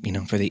today. You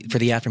know, for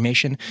the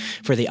affirmation,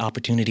 for the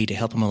opportunity to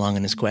help him along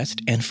in his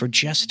quest, and for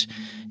just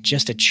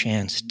a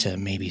chance to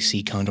maybe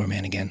see Condor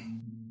Man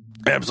again.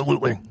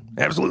 Absolutely.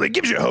 It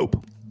gives you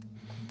hope.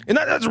 And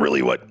that's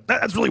really what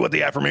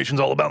the affirmation's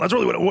all about. That's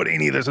really what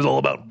any of this is all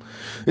about.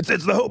 It's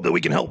the hope that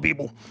we can help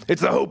people.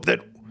 It's the hope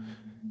that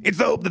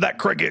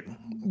cricket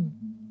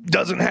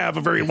doesn't have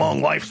a very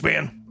long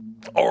lifespan,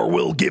 or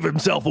will give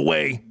himself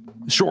away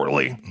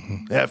shortly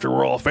after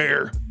we're all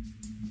fair.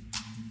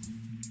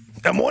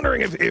 I'm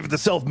wondering if the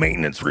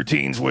self-maintenance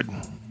routines would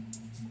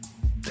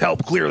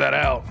help clear that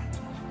out.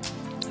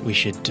 We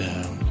should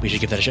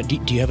give that a shot.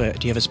 Do you have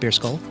a spare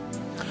skull?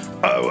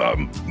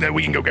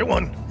 We can go get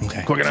one.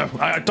 Okay. Quick enough.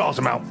 I toss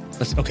them out.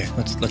 Let's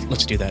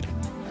do that.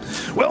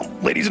 Well,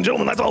 ladies and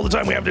gentlemen, that's all the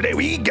time we have today.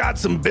 We got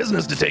some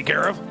business to take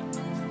care of.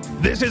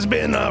 This has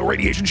been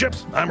Radiation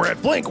Ships. I'm Red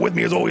Flink. With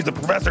me, as always, the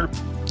Professor.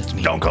 That's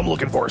me. Don't come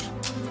looking for us.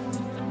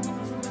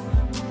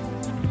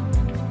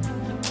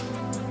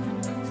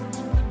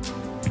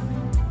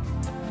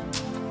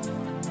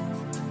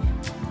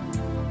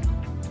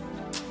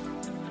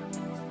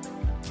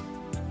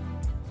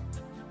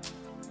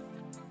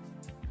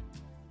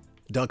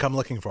 Don't come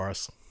looking for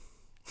us.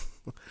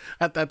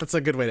 That's a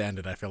good way to end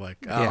it, I feel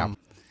like.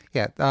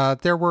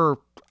 There were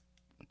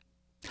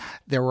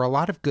a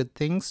lot of good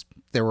things.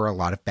 There were a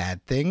lot of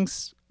bad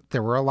things.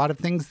 There were a lot of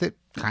things that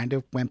kind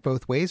of went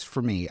both ways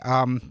for me.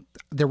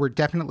 There were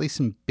definitely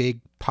some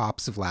big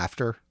pops of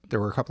laughter. There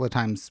were a couple of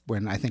times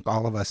when I think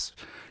all of us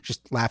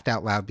just laughed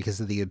out loud because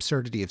of the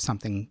absurdity of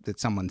something that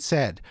someone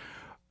said.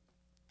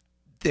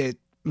 The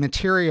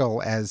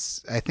material,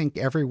 as I think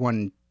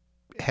everyone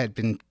had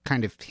been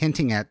kind of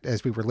hinting at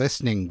as we were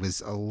listening, was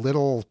a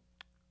little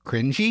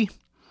cringy,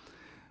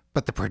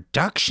 but the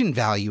production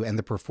value and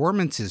the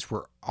performances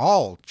were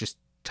all just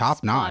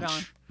top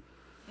notch.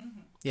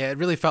 Yeah, it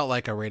really felt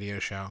like a radio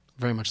show.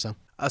 Very much so.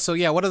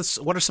 What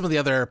are some of the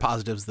other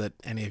positives that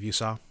any of you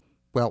saw?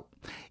 Well,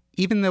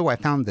 even though I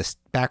found this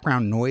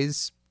background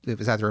noise, it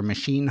was either a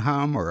machine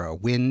hum or a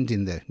wind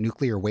in the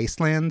nuclear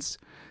wastelands,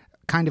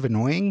 kind of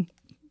annoying,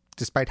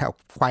 despite how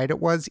quiet it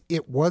was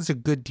a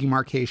good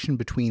demarcation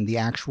between the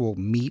actual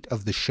meat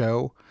of the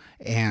show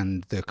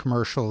and the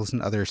commercials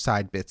and other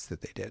side bits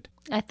that they did.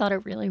 I thought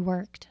it really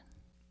worked.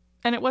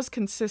 And it was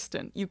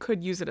consistent. You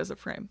could use it as a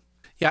frame.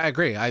 Yeah, I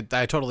agree. I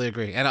totally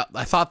agree. And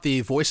I thought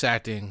the voice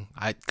acting,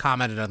 I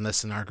commented on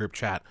this in our group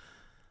chat,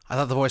 I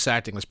thought the voice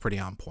acting was pretty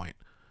on point.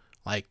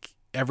 Like,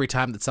 every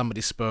time that somebody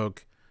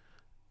spoke,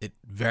 it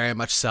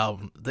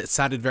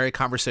sounded very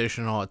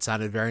conversational. It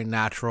sounded very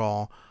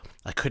natural.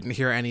 I couldn't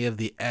hear any of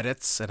the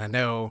edits, and I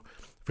know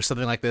For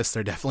something like this,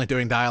 they're definitely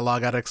doing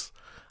dialogue edits.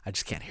 I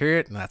just can't hear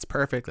it, and that's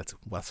perfect.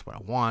 That's what I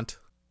want.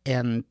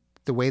 And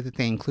the way that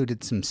they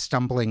included some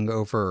stumbling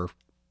over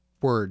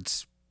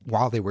words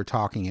while they were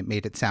talking, it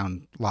made it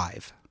sound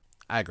live.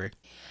 I agree.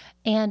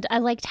 And I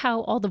liked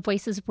how all the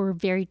voices were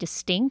very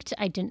distinct.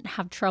 I didn't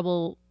have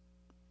trouble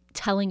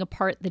telling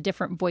apart the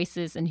different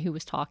voices and who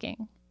was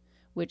talking,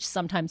 which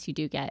sometimes you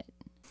do get.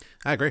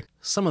 I agree.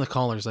 Some of the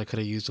callers I could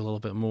have used a little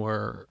bit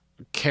more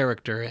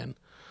character in,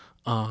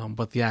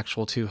 but the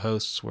actual two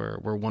hosts were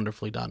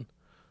wonderfully done.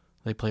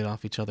 They played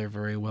off each other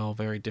very well,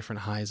 very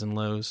different highs and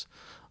lows.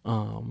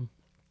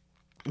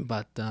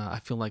 But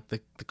I feel like the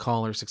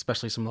callers,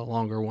 especially some of the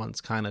longer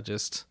ones, kind of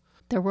just...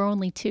 There were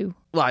only two.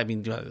 Well, I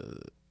mean,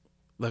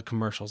 the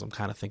commercials I'm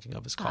kind of thinking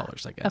of as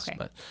callers, I guess. Okay.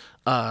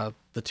 But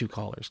the two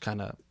callers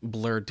kind of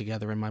blurred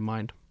together in my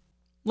mind.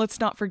 Let's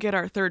not forget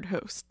our third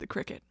host, the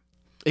cricket.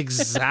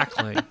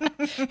 Exactly.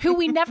 Who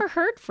we never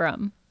heard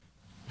from.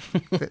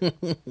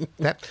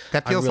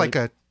 That feels like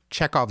a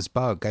Chekhov's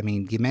bug. I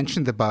mean, you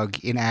mentioned the bug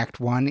in Act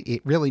 1.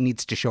 It really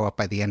needs to show up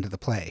by the end of the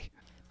play.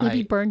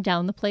 Maybe burn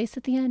down the place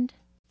at the end?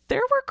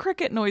 There were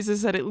cricket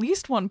noises at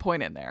least one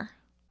point in there.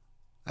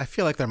 I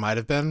feel like there might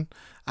have been.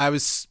 I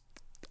was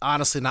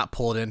honestly not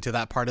pulled into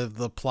that part of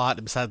the plot,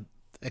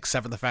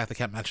 except for the fact they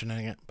kept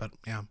mentioning it. But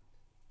yeah.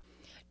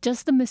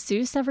 Does the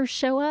masseuse ever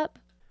show up?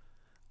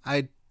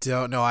 I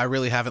don't know. I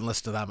really haven't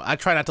listened to them. I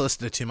try not to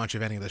listen to too much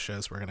of any of the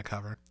shows we're going to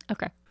cover.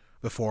 Okay.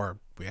 Before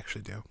we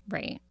actually do.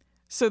 Right.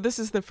 So this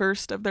is the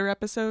first of their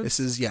episodes? This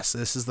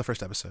is the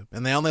first episode.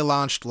 And they only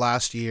launched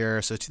last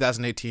year, so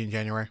 2018,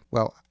 January.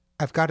 Well,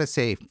 I've got to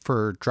say,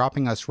 for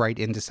dropping us right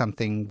into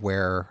something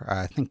where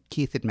I think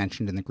Keith had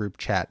mentioned in the group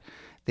chat,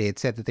 they had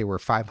said that they were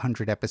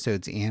 500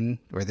 episodes in,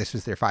 or this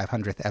was their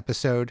 500th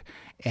episode.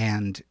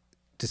 And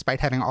despite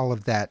having all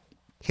of that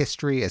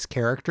history as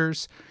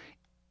characters,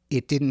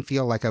 it didn't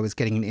feel like I was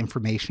getting an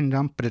information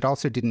dump, but it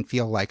also didn't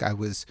feel like I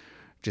was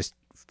just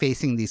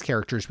facing these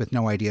characters with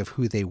no idea of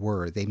who they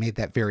were. They made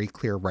that very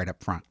clear right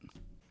up front.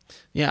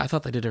 Yeah, I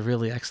thought they did a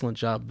really excellent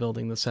job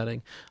building the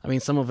setting. I mean,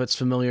 some of it's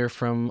familiar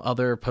from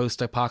other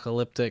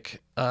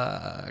post-apocalyptic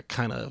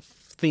kind of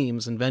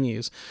themes and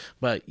venues,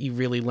 but you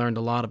really learned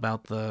a lot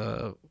about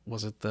the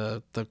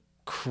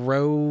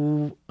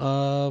crow...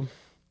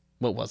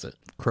 what was it?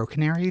 Crow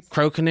Canaries?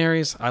 Crow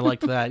Canaries. I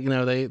liked that. You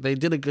know, they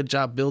did a good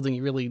job building.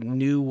 You really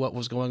knew what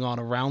was going on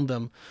around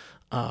them.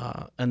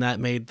 And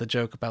that made the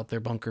joke about their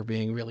bunker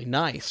being really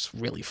nice,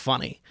 really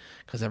funny,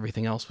 because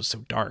everything else was so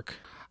dark.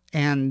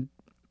 And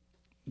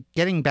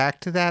getting back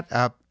to that,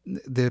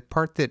 the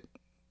part that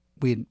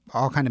we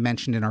all kind of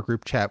mentioned in our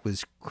group chat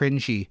was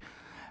cringy.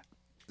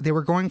 They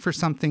were going for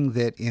something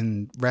that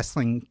in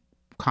wrestling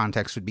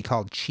context would be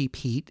called cheap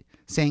heat,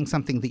 saying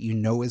something that you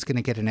know is going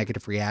to get a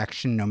negative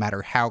reaction no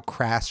matter how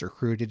crass or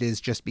crude it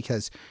is, just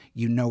because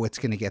you know it's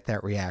going to get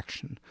that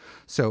reaction.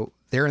 So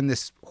they're in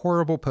this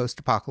horrible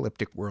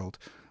post-apocalyptic world,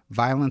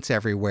 violence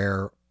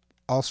everywhere,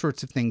 all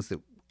sorts of things that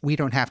we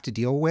don't have to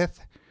deal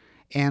with.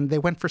 And they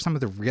went for some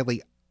of the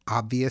really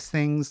obvious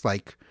things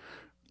like,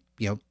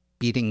 you know,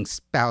 beating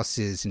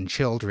spouses and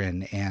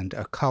children and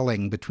a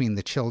culling between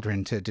the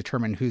children to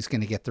determine who's going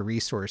to get the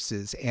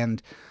resources.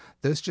 And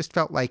those just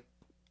felt like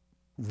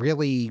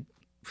really,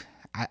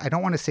 I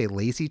don't want to say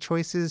lazy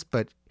choices,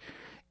 but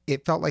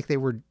it felt like they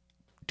were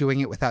doing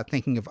it without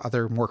thinking of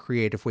other more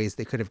creative ways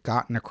they could have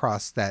gotten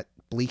across that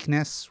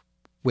bleakness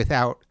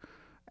without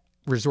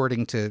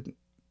resorting to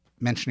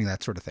mentioning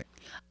that sort of thing.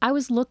 I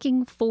was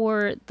looking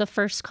for the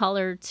first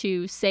caller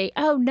to say,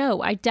 oh,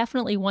 no, I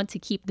definitely want to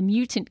keep the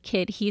mutant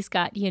kid. He's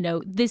got, you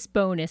know, this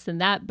bonus and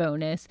that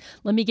bonus.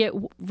 Let me get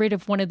rid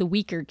of one of the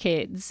weaker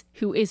kids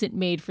who isn't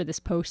made for this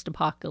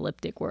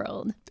post-apocalyptic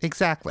world.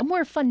 Exactly. A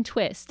more fun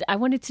twist. I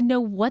wanted to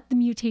know what the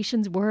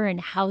mutations were and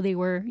how they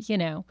were, you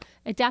know,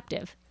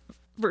 adaptive.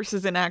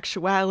 Versus in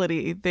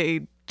actuality,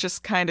 they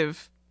just kind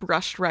of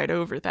brushed right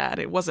over that.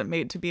 It wasn't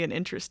made to be an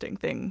interesting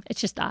thing.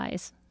 It's just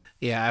eyes.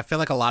 Yeah, I feel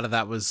like a lot of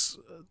that was,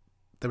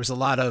 there was a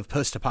lot of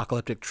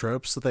post-apocalyptic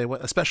tropes that they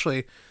went,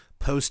 especially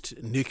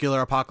post-nuclear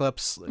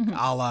apocalypse, like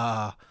a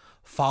la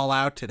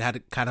Fallout. It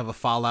had kind of a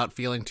Fallout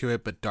feeling to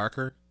it, but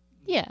darker.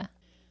 Yeah.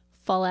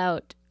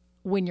 Fallout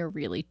when you're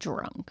really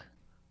drunk.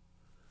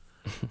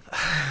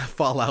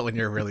 Fallout when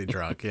you're really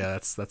drunk. Yeah,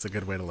 that's a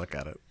good way to look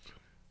at it.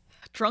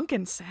 Drunk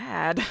and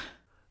sad.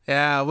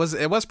 Yeah,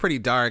 it was pretty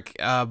dark,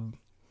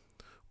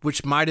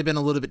 which might have been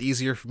a little bit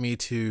easier for me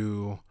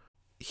to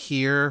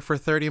hear for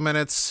 30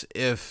 minutes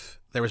if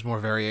there was more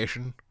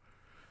variation.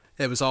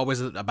 It was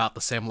always about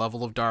the same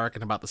level of dark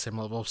and about the same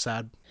level of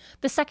sad.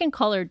 The second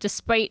caller,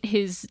 despite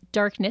his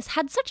darkness,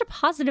 had such a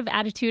positive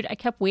attitude. I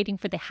kept waiting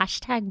for the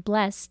hashtag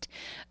blessed.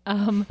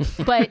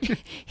 But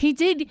he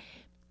did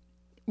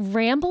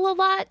ramble a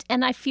lot,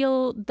 and I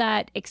feel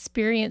that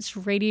experienced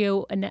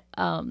radio and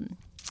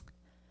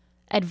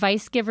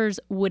advice givers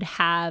would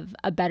have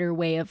a better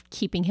way of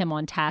keeping him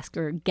on task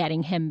or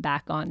getting him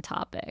back on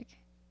topic.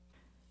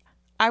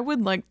 I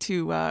would like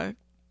to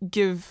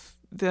give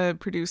the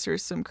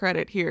producers some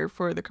credit here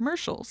for the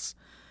commercials.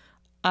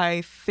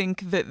 I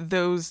think that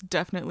those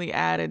definitely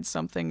added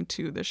something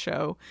to the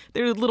show.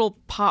 They're little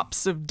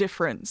pops of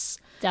difference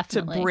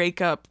Definitely. to break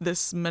up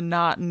this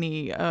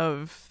monotony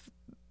of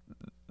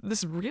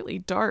this really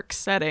dark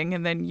setting,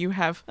 and then you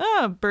have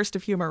a burst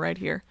of humor right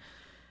here.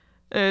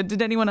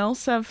 Did anyone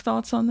else have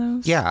thoughts on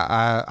those?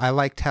 Yeah, I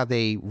liked how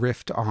they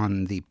riffed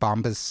on the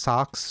Bombas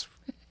socks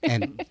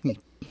and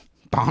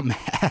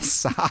bomb-ass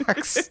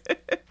socks.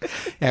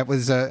 It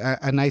was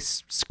a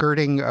nice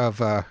skirting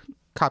of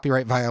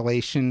copyright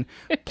violation,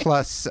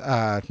 plus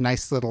a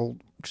nice little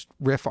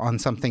riff on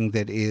something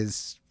that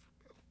is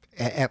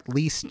at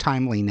least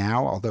timely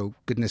now, although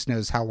goodness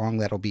knows how long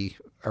that'll be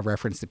a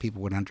reference that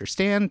people would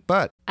understand.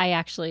 But I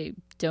actually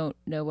don't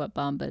know what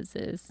Bombas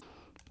is.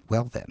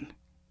 Well then,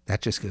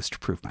 that just goes to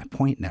prove my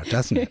point now,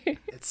 doesn't it?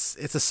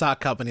 It's a sock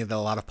company that a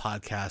lot of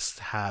podcasts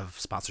have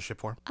sponsorship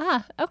for.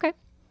 Ah, okay.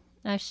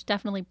 I should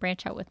definitely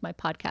branch out with my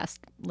podcast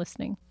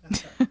listening.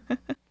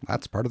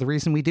 That's part of the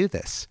reason we do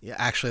this. Yeah,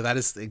 actually, that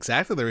is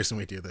exactly the reason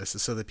we do this,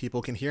 is so that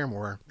people can hear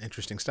more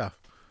interesting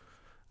stuff,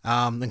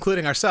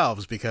 including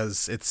ourselves,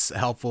 because it's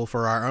helpful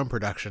for our own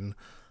production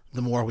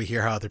the more we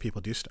hear how other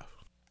people do stuff.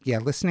 Yeah,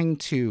 listening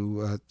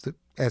to,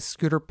 as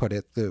Scooter put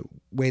it, the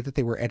way that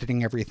they were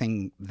editing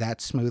everything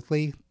that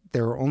smoothly,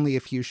 there are only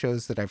a few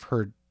shows that I've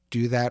heard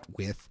do that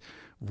with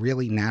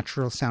really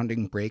natural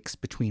sounding breaks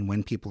between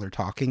when people are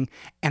talking.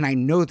 And I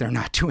know they're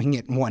not doing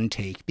it in one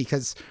take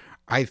because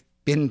I've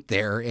been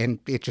there and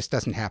it just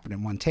doesn't happen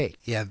in one take.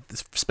 Yeah,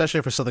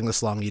 especially for something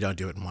this long, you don't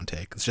do it in one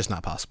take. It's just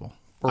not possible.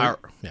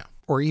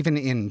 Or even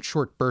in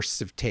short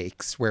bursts of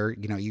takes where,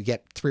 you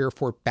get 3 or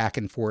 4 back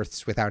and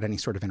forths without any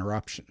sort of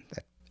interruption.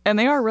 And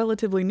they are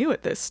relatively new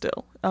at this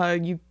still.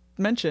 You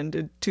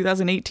mentioned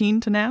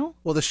 2018 to now?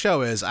 Well, the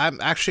show is. I'm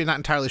actually not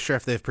entirely sure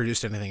if they've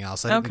produced anything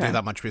else. I didn't do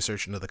that much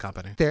research into the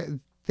company.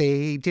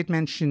 They did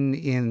mention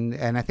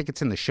and I think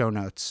it's in the show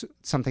notes,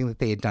 something that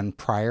they had done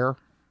prior,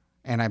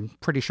 and I'm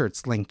pretty sure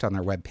it's linked on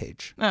their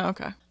webpage. Oh,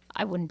 okay.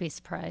 I wouldn't be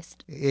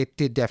surprised. It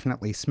did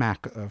definitely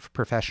smack of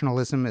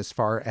professionalism as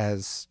far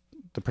as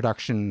the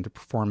production, the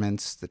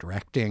performance, the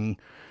directing,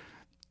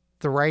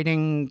 the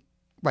writing.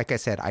 Like I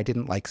said, I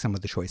didn't like some of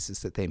the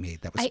choices that they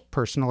made. That was a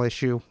personal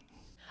issue.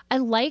 I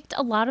liked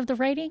a lot of the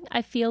writing.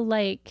 I feel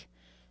like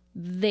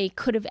they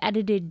could have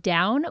edited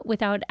down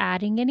without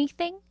adding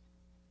anything.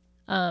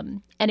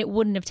 And it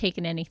wouldn't have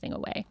taken anything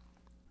away.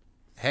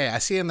 Hey, I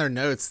see in their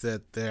notes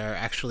that they're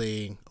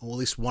actually, well, at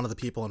least one of the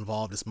people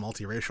involved is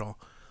multiracial,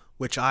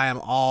 which I am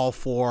all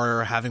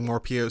for having more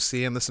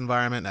POC in this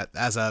environment.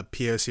 As a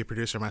POC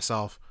producer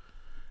myself,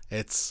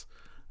 it's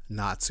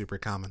not super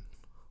common.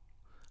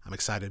 I'm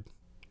excited.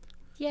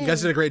 Yay. You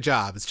guys did a great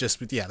job. It's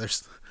just,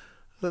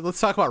 let's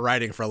talk about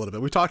writing for a little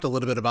bit. We talked a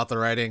little bit about the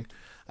writing.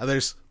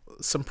 There's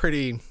some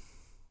pretty,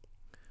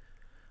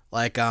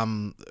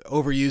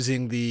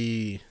 overusing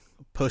the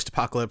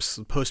post-apocalypse,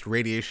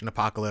 post-radiation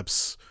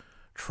apocalypse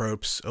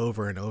tropes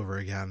over and over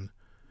again.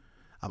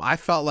 I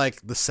felt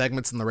like the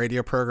segments in the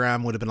radio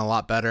program would have been a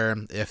lot better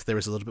if there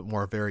was a little bit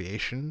more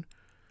variation.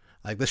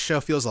 Like, this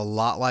show feels a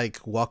lot like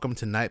Welcome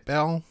to Night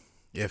Vale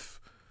if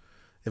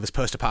it was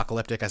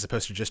post-apocalyptic as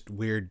opposed to just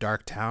weird,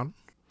 dark town.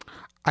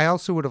 I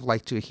also would have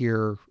liked to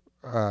hear,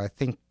 I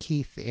think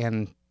Keith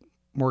and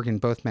Morgan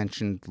both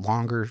mentioned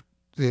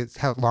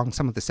how long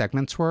some of the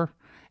segments were.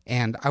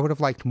 And I would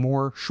have liked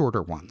more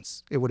shorter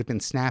ones. It would have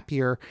been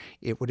snappier.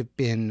 It would have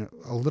been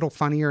a little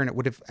funnier, and it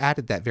would have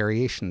added that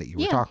variation that you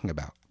were talking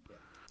about.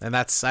 And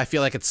I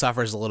feel like it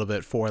suffers a little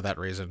bit for that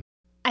reason.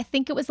 I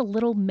think it was a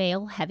little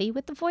male heavy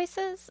with the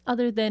voices,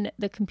 other than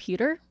the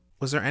computer.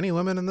 Was there any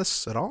women in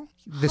this at all?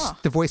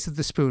 The voice of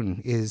the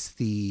spoon is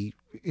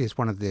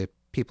one of the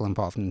people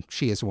involved, and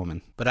she is a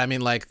woman. But I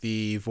mean, like,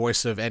 the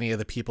voice of any of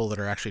the people that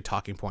are actually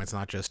talking points,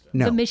 not just...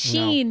 No, the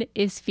machine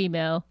is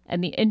female,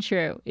 and the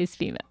intro is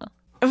female.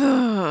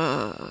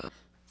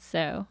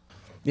 So...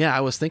 Yeah,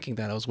 I was thinking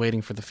that. I was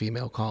waiting for the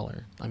female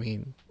caller. I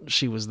mean,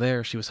 she was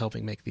there. She was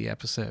helping make the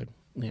episode,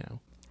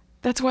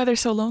 That's why they're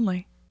so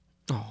lonely.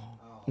 Oh.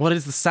 What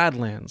is the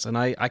Sadlands? And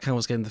I kind of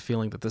was getting the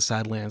feeling that the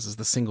Sadlands is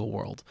the single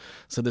world.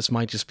 So this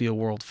might just be a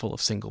world full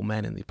of single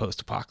men in the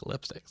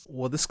post-apocalyptic.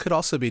 Well, this could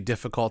also be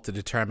difficult to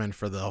determine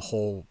for the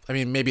whole... I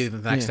mean, maybe the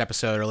next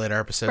episode or later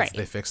episodes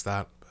they fix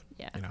that.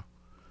 But,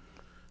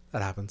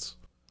 that happens.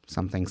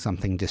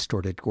 Something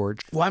distorted gorge.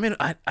 Well, I mean,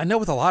 I know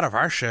with a lot of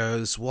our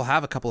shows, we'll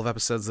have a couple of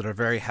episodes that are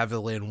very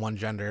heavily in one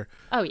gender.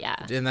 Oh,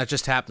 yeah. And that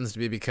just happens to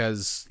be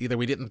because either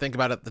we didn't think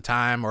about it at the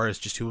time or it's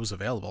just who was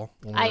available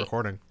when we were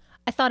recording.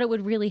 I thought it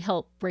would really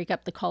help break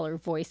up the caller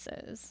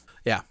voices.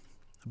 Yeah.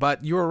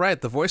 But you were right.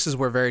 The voices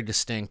were very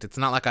distinct. It's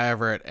not like I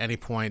ever at any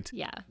point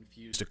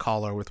confused a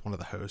caller with one of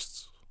the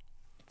hosts.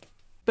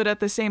 But at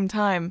the same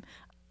time,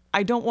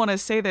 I don't want to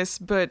say this,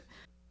 but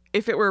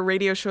if it were a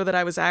radio show that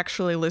I was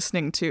actually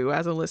listening to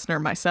as a listener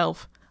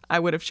myself, I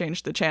would have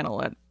changed the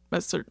channel at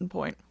a certain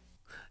point.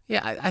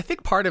 Yeah, I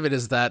think part of it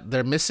is that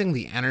they're missing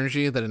the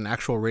energy that an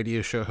actual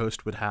radio show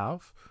host would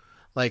have.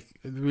 Like,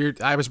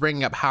 I was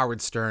bringing up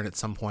Howard Stern at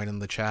some point in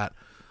the chat,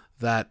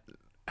 that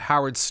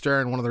Howard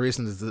Stern, one of the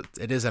reasons that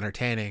it is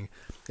entertaining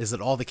is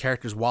that all the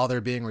characters, while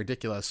they're being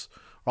ridiculous,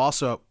 are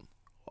also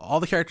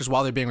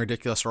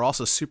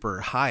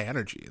super high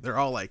energy. They're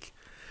all like,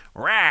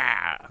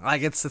 rah!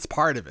 Like it's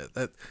part of it.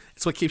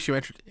 It's what keeps you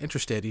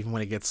interested, even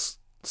when it gets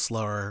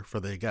slower for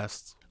the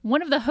guests.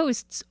 One of the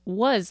hosts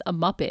was a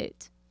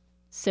Muppet,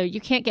 so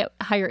you can't get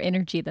higher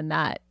energy than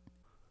that.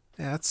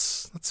 Yeah,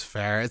 that's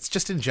fair. It's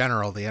just in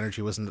general, the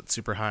energy wasn't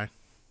super high.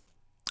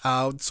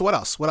 So what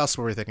else? What else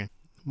were we thinking?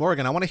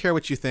 Morgan, I want to hear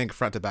what you think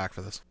front to back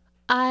for this.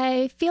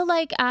 I feel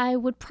like I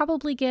would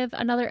probably give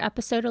another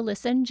episode a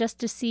listen just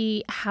to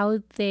see how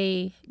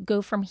they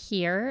go from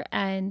here,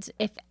 and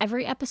if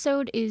every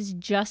episode is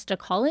just a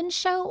call-in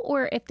show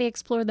or if they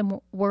explore the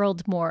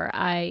world more.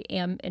 I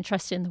am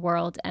interested in the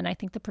world, and I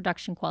think the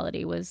production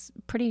quality was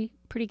pretty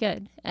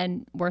good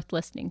and worth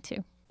listening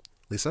to.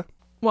 Lisa?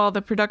 While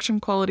the production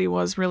quality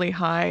was really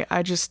high,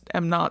 I just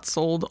am not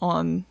sold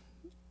on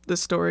the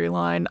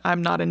storyline.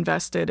 I'm not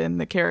invested in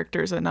the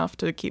characters enough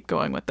to keep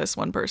going with this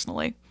one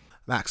personally.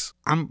 Max?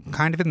 I'm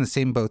kind of in the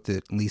same boat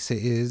that Lisa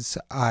is.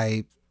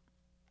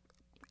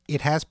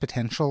 It has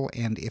potential,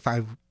 and if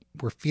I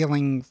were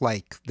feeling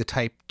like the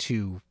type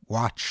to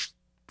watch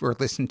or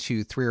listen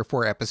to 3 or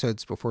 4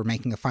 episodes before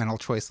making a final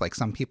choice, like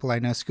some people I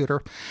know,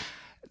 Scooter,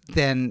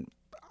 then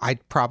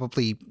I'd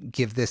probably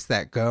give this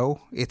that go.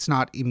 It's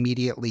not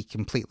immediately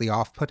completely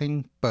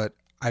off-putting, but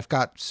I've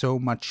got so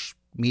much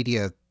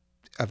media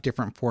of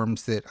different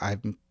forms that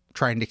I'm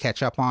trying to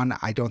catch up on.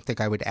 I don't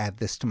think I would add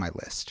this to my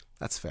list.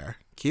 That's fair.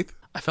 Keith?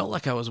 I felt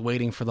like I was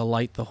waiting for the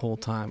light the whole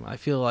time. I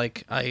feel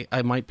like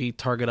I might be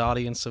target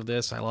audience of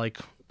this. I like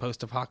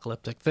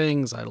post-apocalyptic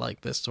things. I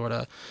like this sort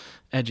of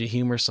edgy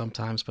humor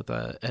sometimes, but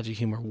the edgy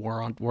humor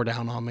wore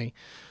down on me.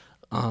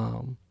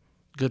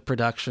 Good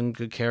production,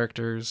 good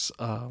characters.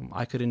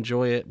 I could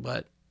enjoy it,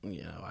 but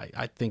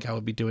I think I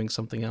would be doing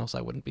something else.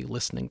 I wouldn't be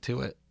listening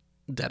to it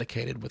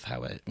dedicated with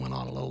how it went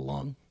on a little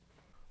long.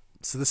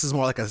 So this is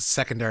more like a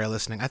secondary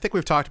listening. I think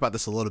we've talked about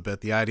this a little bit,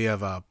 the idea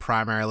of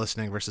primary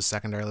listening versus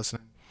secondary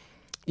listening.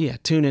 Yeah,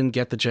 tune in,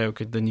 get the joke,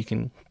 and then you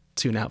can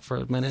tune out for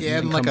a minute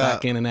and then come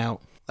back in and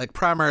out. Like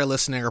primary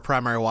listening or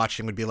primary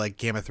watching would be like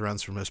Game of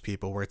Thrones for most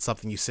people, where it's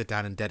something you sit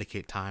down and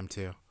dedicate time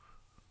to.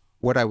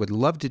 What I would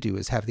love to do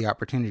is have the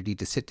opportunity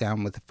to sit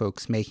down with the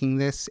folks making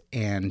this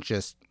and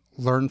just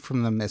learn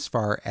from them as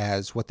far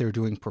as what they're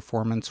doing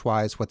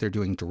performance-wise, what they're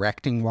doing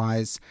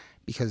directing-wise,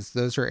 because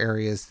those are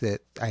areas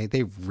that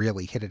they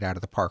really hit it out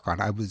of the park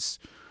on. I was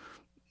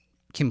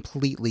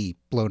completely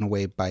blown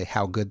away by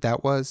how good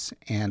that was,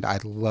 and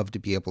I'd love to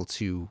be able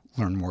to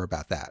learn more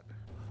about that.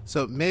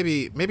 So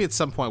maybe at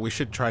some point we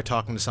should try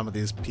talking to some of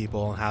these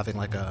people and having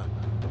like a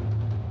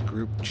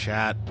group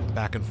chat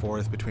back and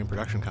forth between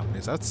production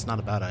companies. That's not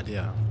a bad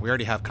idea. We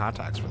already have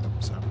contacts for them,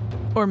 so.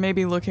 Or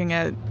maybe looking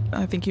at,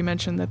 I think you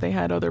mentioned that they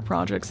had other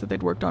projects that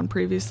they'd worked on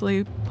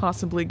previously,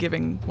 possibly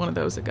giving one of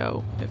those a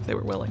go if they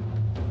were willing.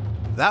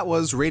 That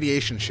was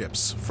Radiation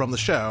Ships from the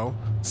show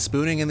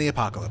Spooning in the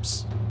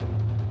Apocalypse.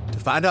 To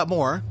find out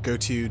more, go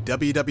to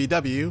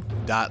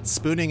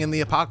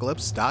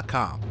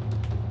www.spooningintheapocalypse.com.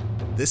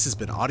 This has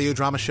been Audio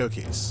Drama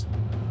Showcase.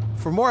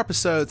 For more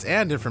episodes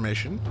and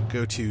information,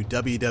 go to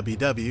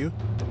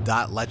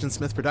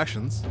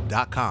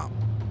www.legendsmithproductions.com.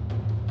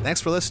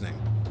 Thanks for listening.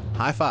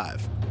 High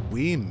five.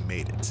 We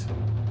made it.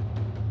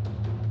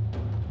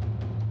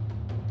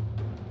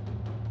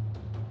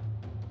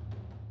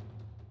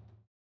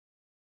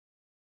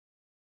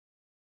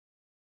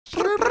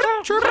 Chirp,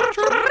 chirp, chirp, chirp,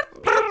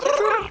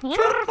 chirp,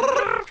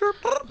 chirp, chirp,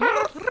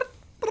 chirp.